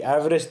and maybe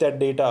average that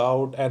data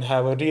out and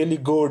have a really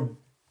good,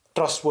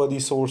 trustworthy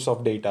source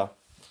of data.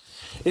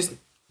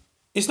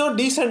 It's not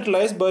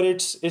decentralized, but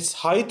it's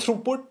high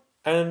throughput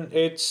and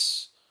it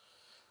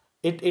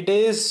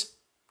is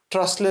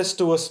trustless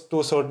to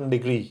a certain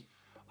degree.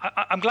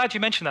 I'm glad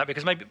you mentioned that,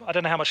 because maybe I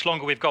don't know how much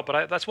longer we've got,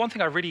 but that's one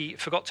thing I really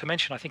forgot to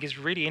mention. I think is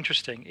really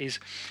interesting is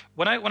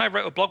when I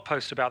wrote a blog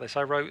post about this,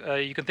 I wrote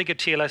you can think of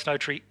TLS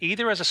Notary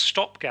either as a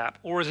stopgap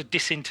or as a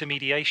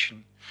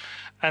disintermediation.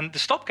 And the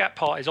stopgap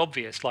part is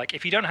obvious. Like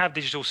if you don't have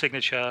digital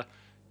signature,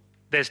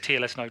 there's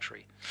TLS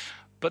Notary.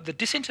 But the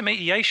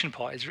disintermediation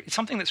part is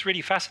something that's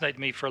really fascinated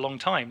me for a long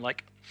time.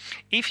 Like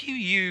if you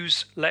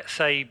use, let's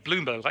say,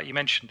 Bloomberg, like you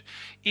mentioned,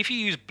 if you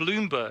use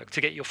Bloomberg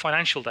to get your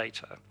financial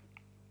data,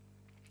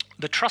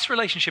 the trust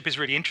relationship is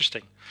really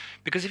interesting,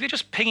 because if you're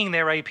just pinging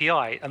their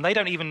API and they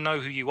don't even know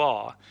who you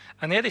are,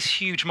 and they're this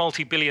huge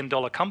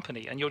multi-billion-dollar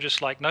company and you're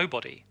just like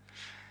nobody,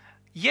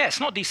 yeah, it's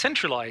not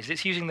decentralized,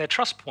 it's using their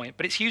trust point,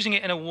 but it's using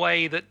it in a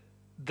way that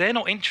they're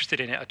not interested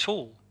in it at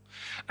all.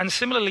 And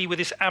similarly with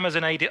this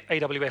Amazon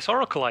AWS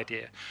Oracle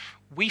idea,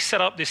 we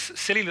set up this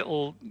silly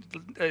little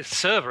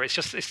server.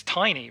 It's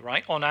tiny,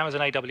 right, on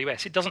Amazon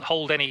AWS. It doesn't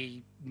hold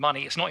any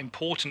money. It's not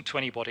important to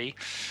anybody.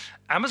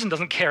 Amazon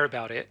doesn't care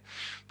about it,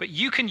 but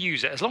you can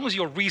use it. As long as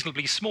you're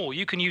reasonably small,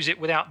 you can use it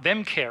without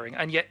them caring,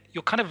 and yet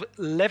you're kind of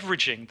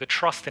leveraging the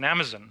trust in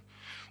Amazon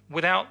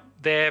without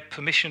their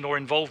permission or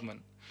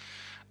involvement.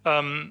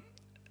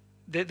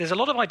 There's a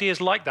lot of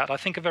ideas like that I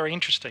think are very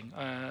interesting.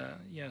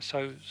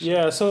 So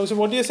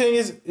what you're saying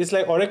is it's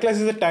like Oraclas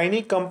is a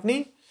tiny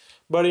company,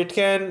 but it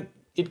can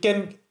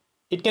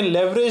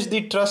leverage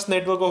the trust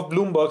network of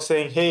Bloomberg,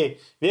 saying, hey,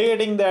 we're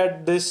getting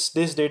this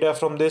data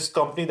from this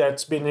company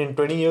that's been in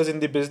 20 years in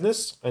the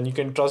business, and you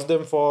can trust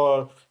them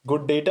for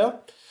good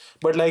data.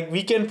 But like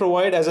we can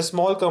provide as a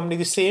small company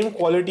the same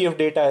quality of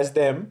data as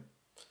them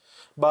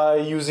by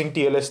using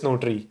TLS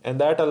Notary,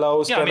 and that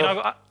allows I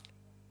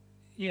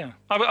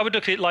would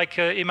look at it like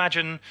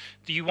imagine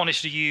that you wanted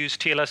to use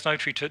TLS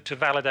Notary to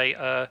validate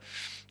a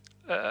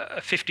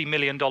 $50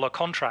 million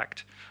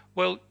contract.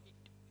 Well,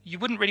 you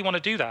wouldn't really want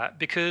to do that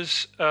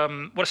because, I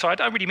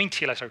don't really mean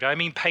TLS Notary, I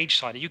mean Page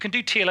Signer. You can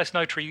do TLS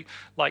Notary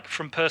like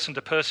from person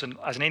to person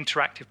as an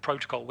interactive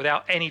protocol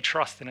without any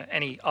trust in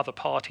any other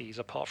parties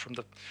apart from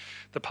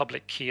the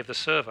public key of the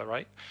server,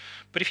 right?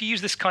 But if you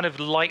use this kind of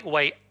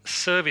lightweight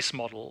service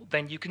model,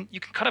 then you can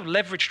kind of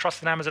leverage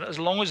trust in Amazon as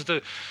long as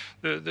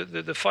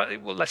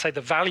let's say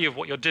the value of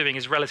what you're doing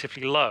is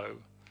relatively low.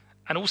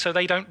 And also,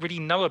 they don't really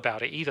know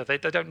about it either. They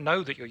don't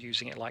know that you're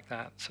using it like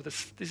that. So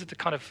these are the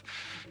kind of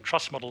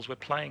trust models we're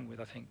playing with,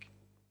 I think.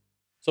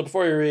 So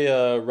before we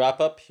wrap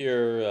up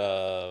here,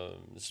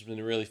 this has been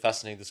a really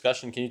fascinating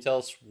discussion. Can you tell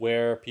us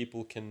where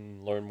people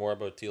can learn more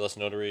about TLS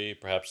Notary,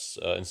 perhaps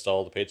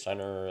install the Page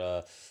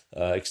Signer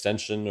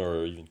extension,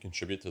 or even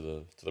contribute to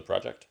the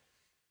project?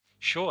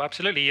 Sure,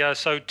 absolutely.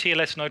 So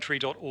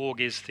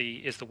tlsnotary.org is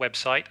the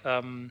website.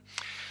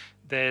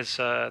 There's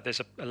a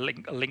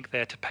link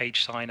there to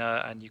Page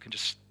Signer, and you can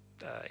just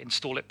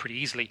install it pretty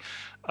easily.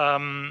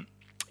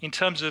 In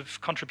terms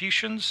of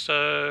contributions,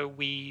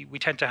 we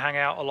tend to hang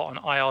out a lot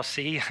on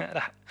IRC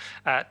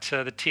at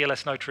the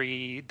TLS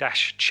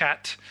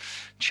Notary-chat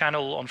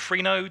channel on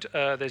Freenode.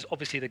 There's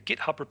obviously the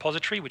GitHub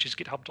repository, which is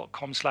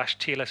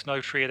github.com/TLS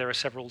Notary. There are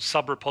several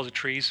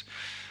sub-repositories.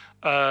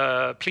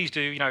 Please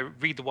do,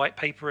 read the white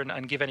paper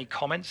and give any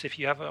comments if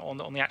you have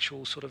on the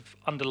actual sort of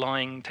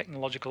underlying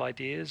technological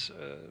ideas.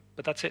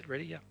 But that's it,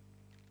 really. Yeah.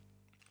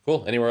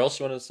 Cool. Anywhere else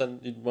you want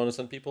to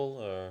send people?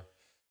 Or?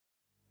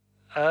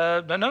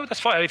 No, that's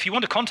fine. If you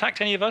want to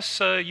contact any of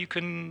us, you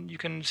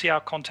can see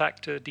our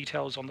contact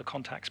details on the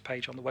contacts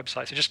page on the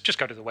website. So just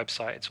go to the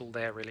website. It's all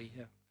there, really.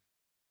 Yeah.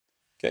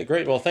 Okay,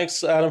 great. Well,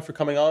 thanks, Adam, for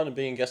coming on and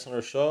being a guest on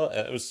our show.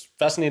 It was a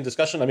fascinating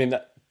discussion. I mean,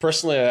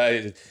 personally,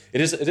 it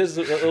is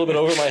a little bit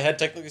over my head,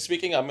 technically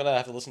speaking. I'm going to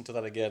have to listen to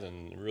that again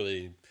and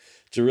really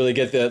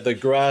get the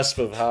grasp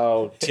of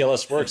how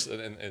TLS works,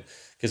 and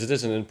because it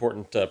is an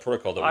important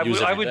protocol that we use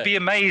every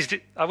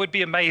day. I would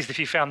be amazed if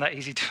you found that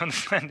easy to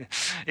understand.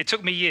 It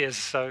took me years,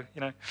 so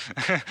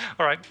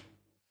all right.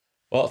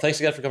 Well, thanks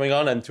again for coming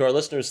on, and to our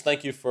listeners,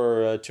 thank you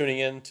for tuning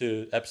in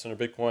to Epicenter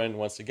Bitcoin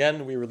once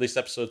again. We release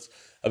episodes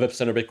of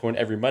Epicenter Bitcoin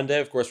every Monday.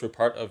 Of course, we're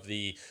part of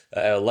the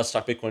Let's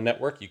Talk Bitcoin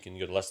network. You can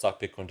go to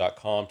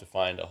letstalkbitcoin.com to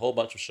find a whole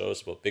bunch of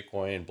shows about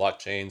Bitcoin,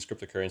 blockchains,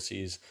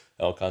 cryptocurrencies,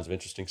 all kinds of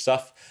interesting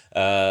stuff.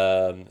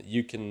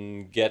 You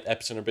can get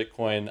Epicenter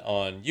Bitcoin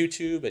on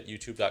YouTube at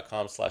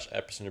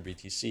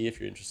youtube.com/epicenterbtc if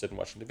you're interested in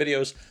watching the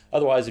videos.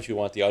 Otherwise, if you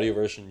want the audio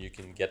version, you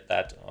can get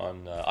that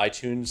on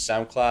iTunes,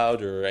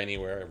 SoundCloud, or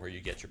anywhere where you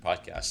get your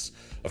podcasts.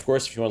 Of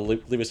course, if you want to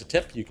leave us a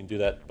tip, you can do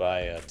that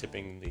by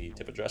tipping the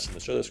tip address in the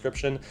show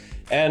description.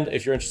 And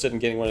if you're interested in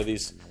getting one of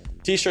these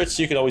t-shirts,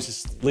 you can always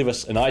just leave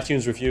us an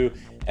iTunes review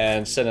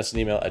and send us an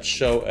email at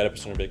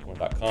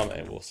show@epicenterbitcoin.com,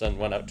 and we'll send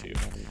one out to you.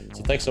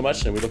 So thanks so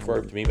much, and we look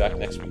forward to being back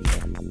next week.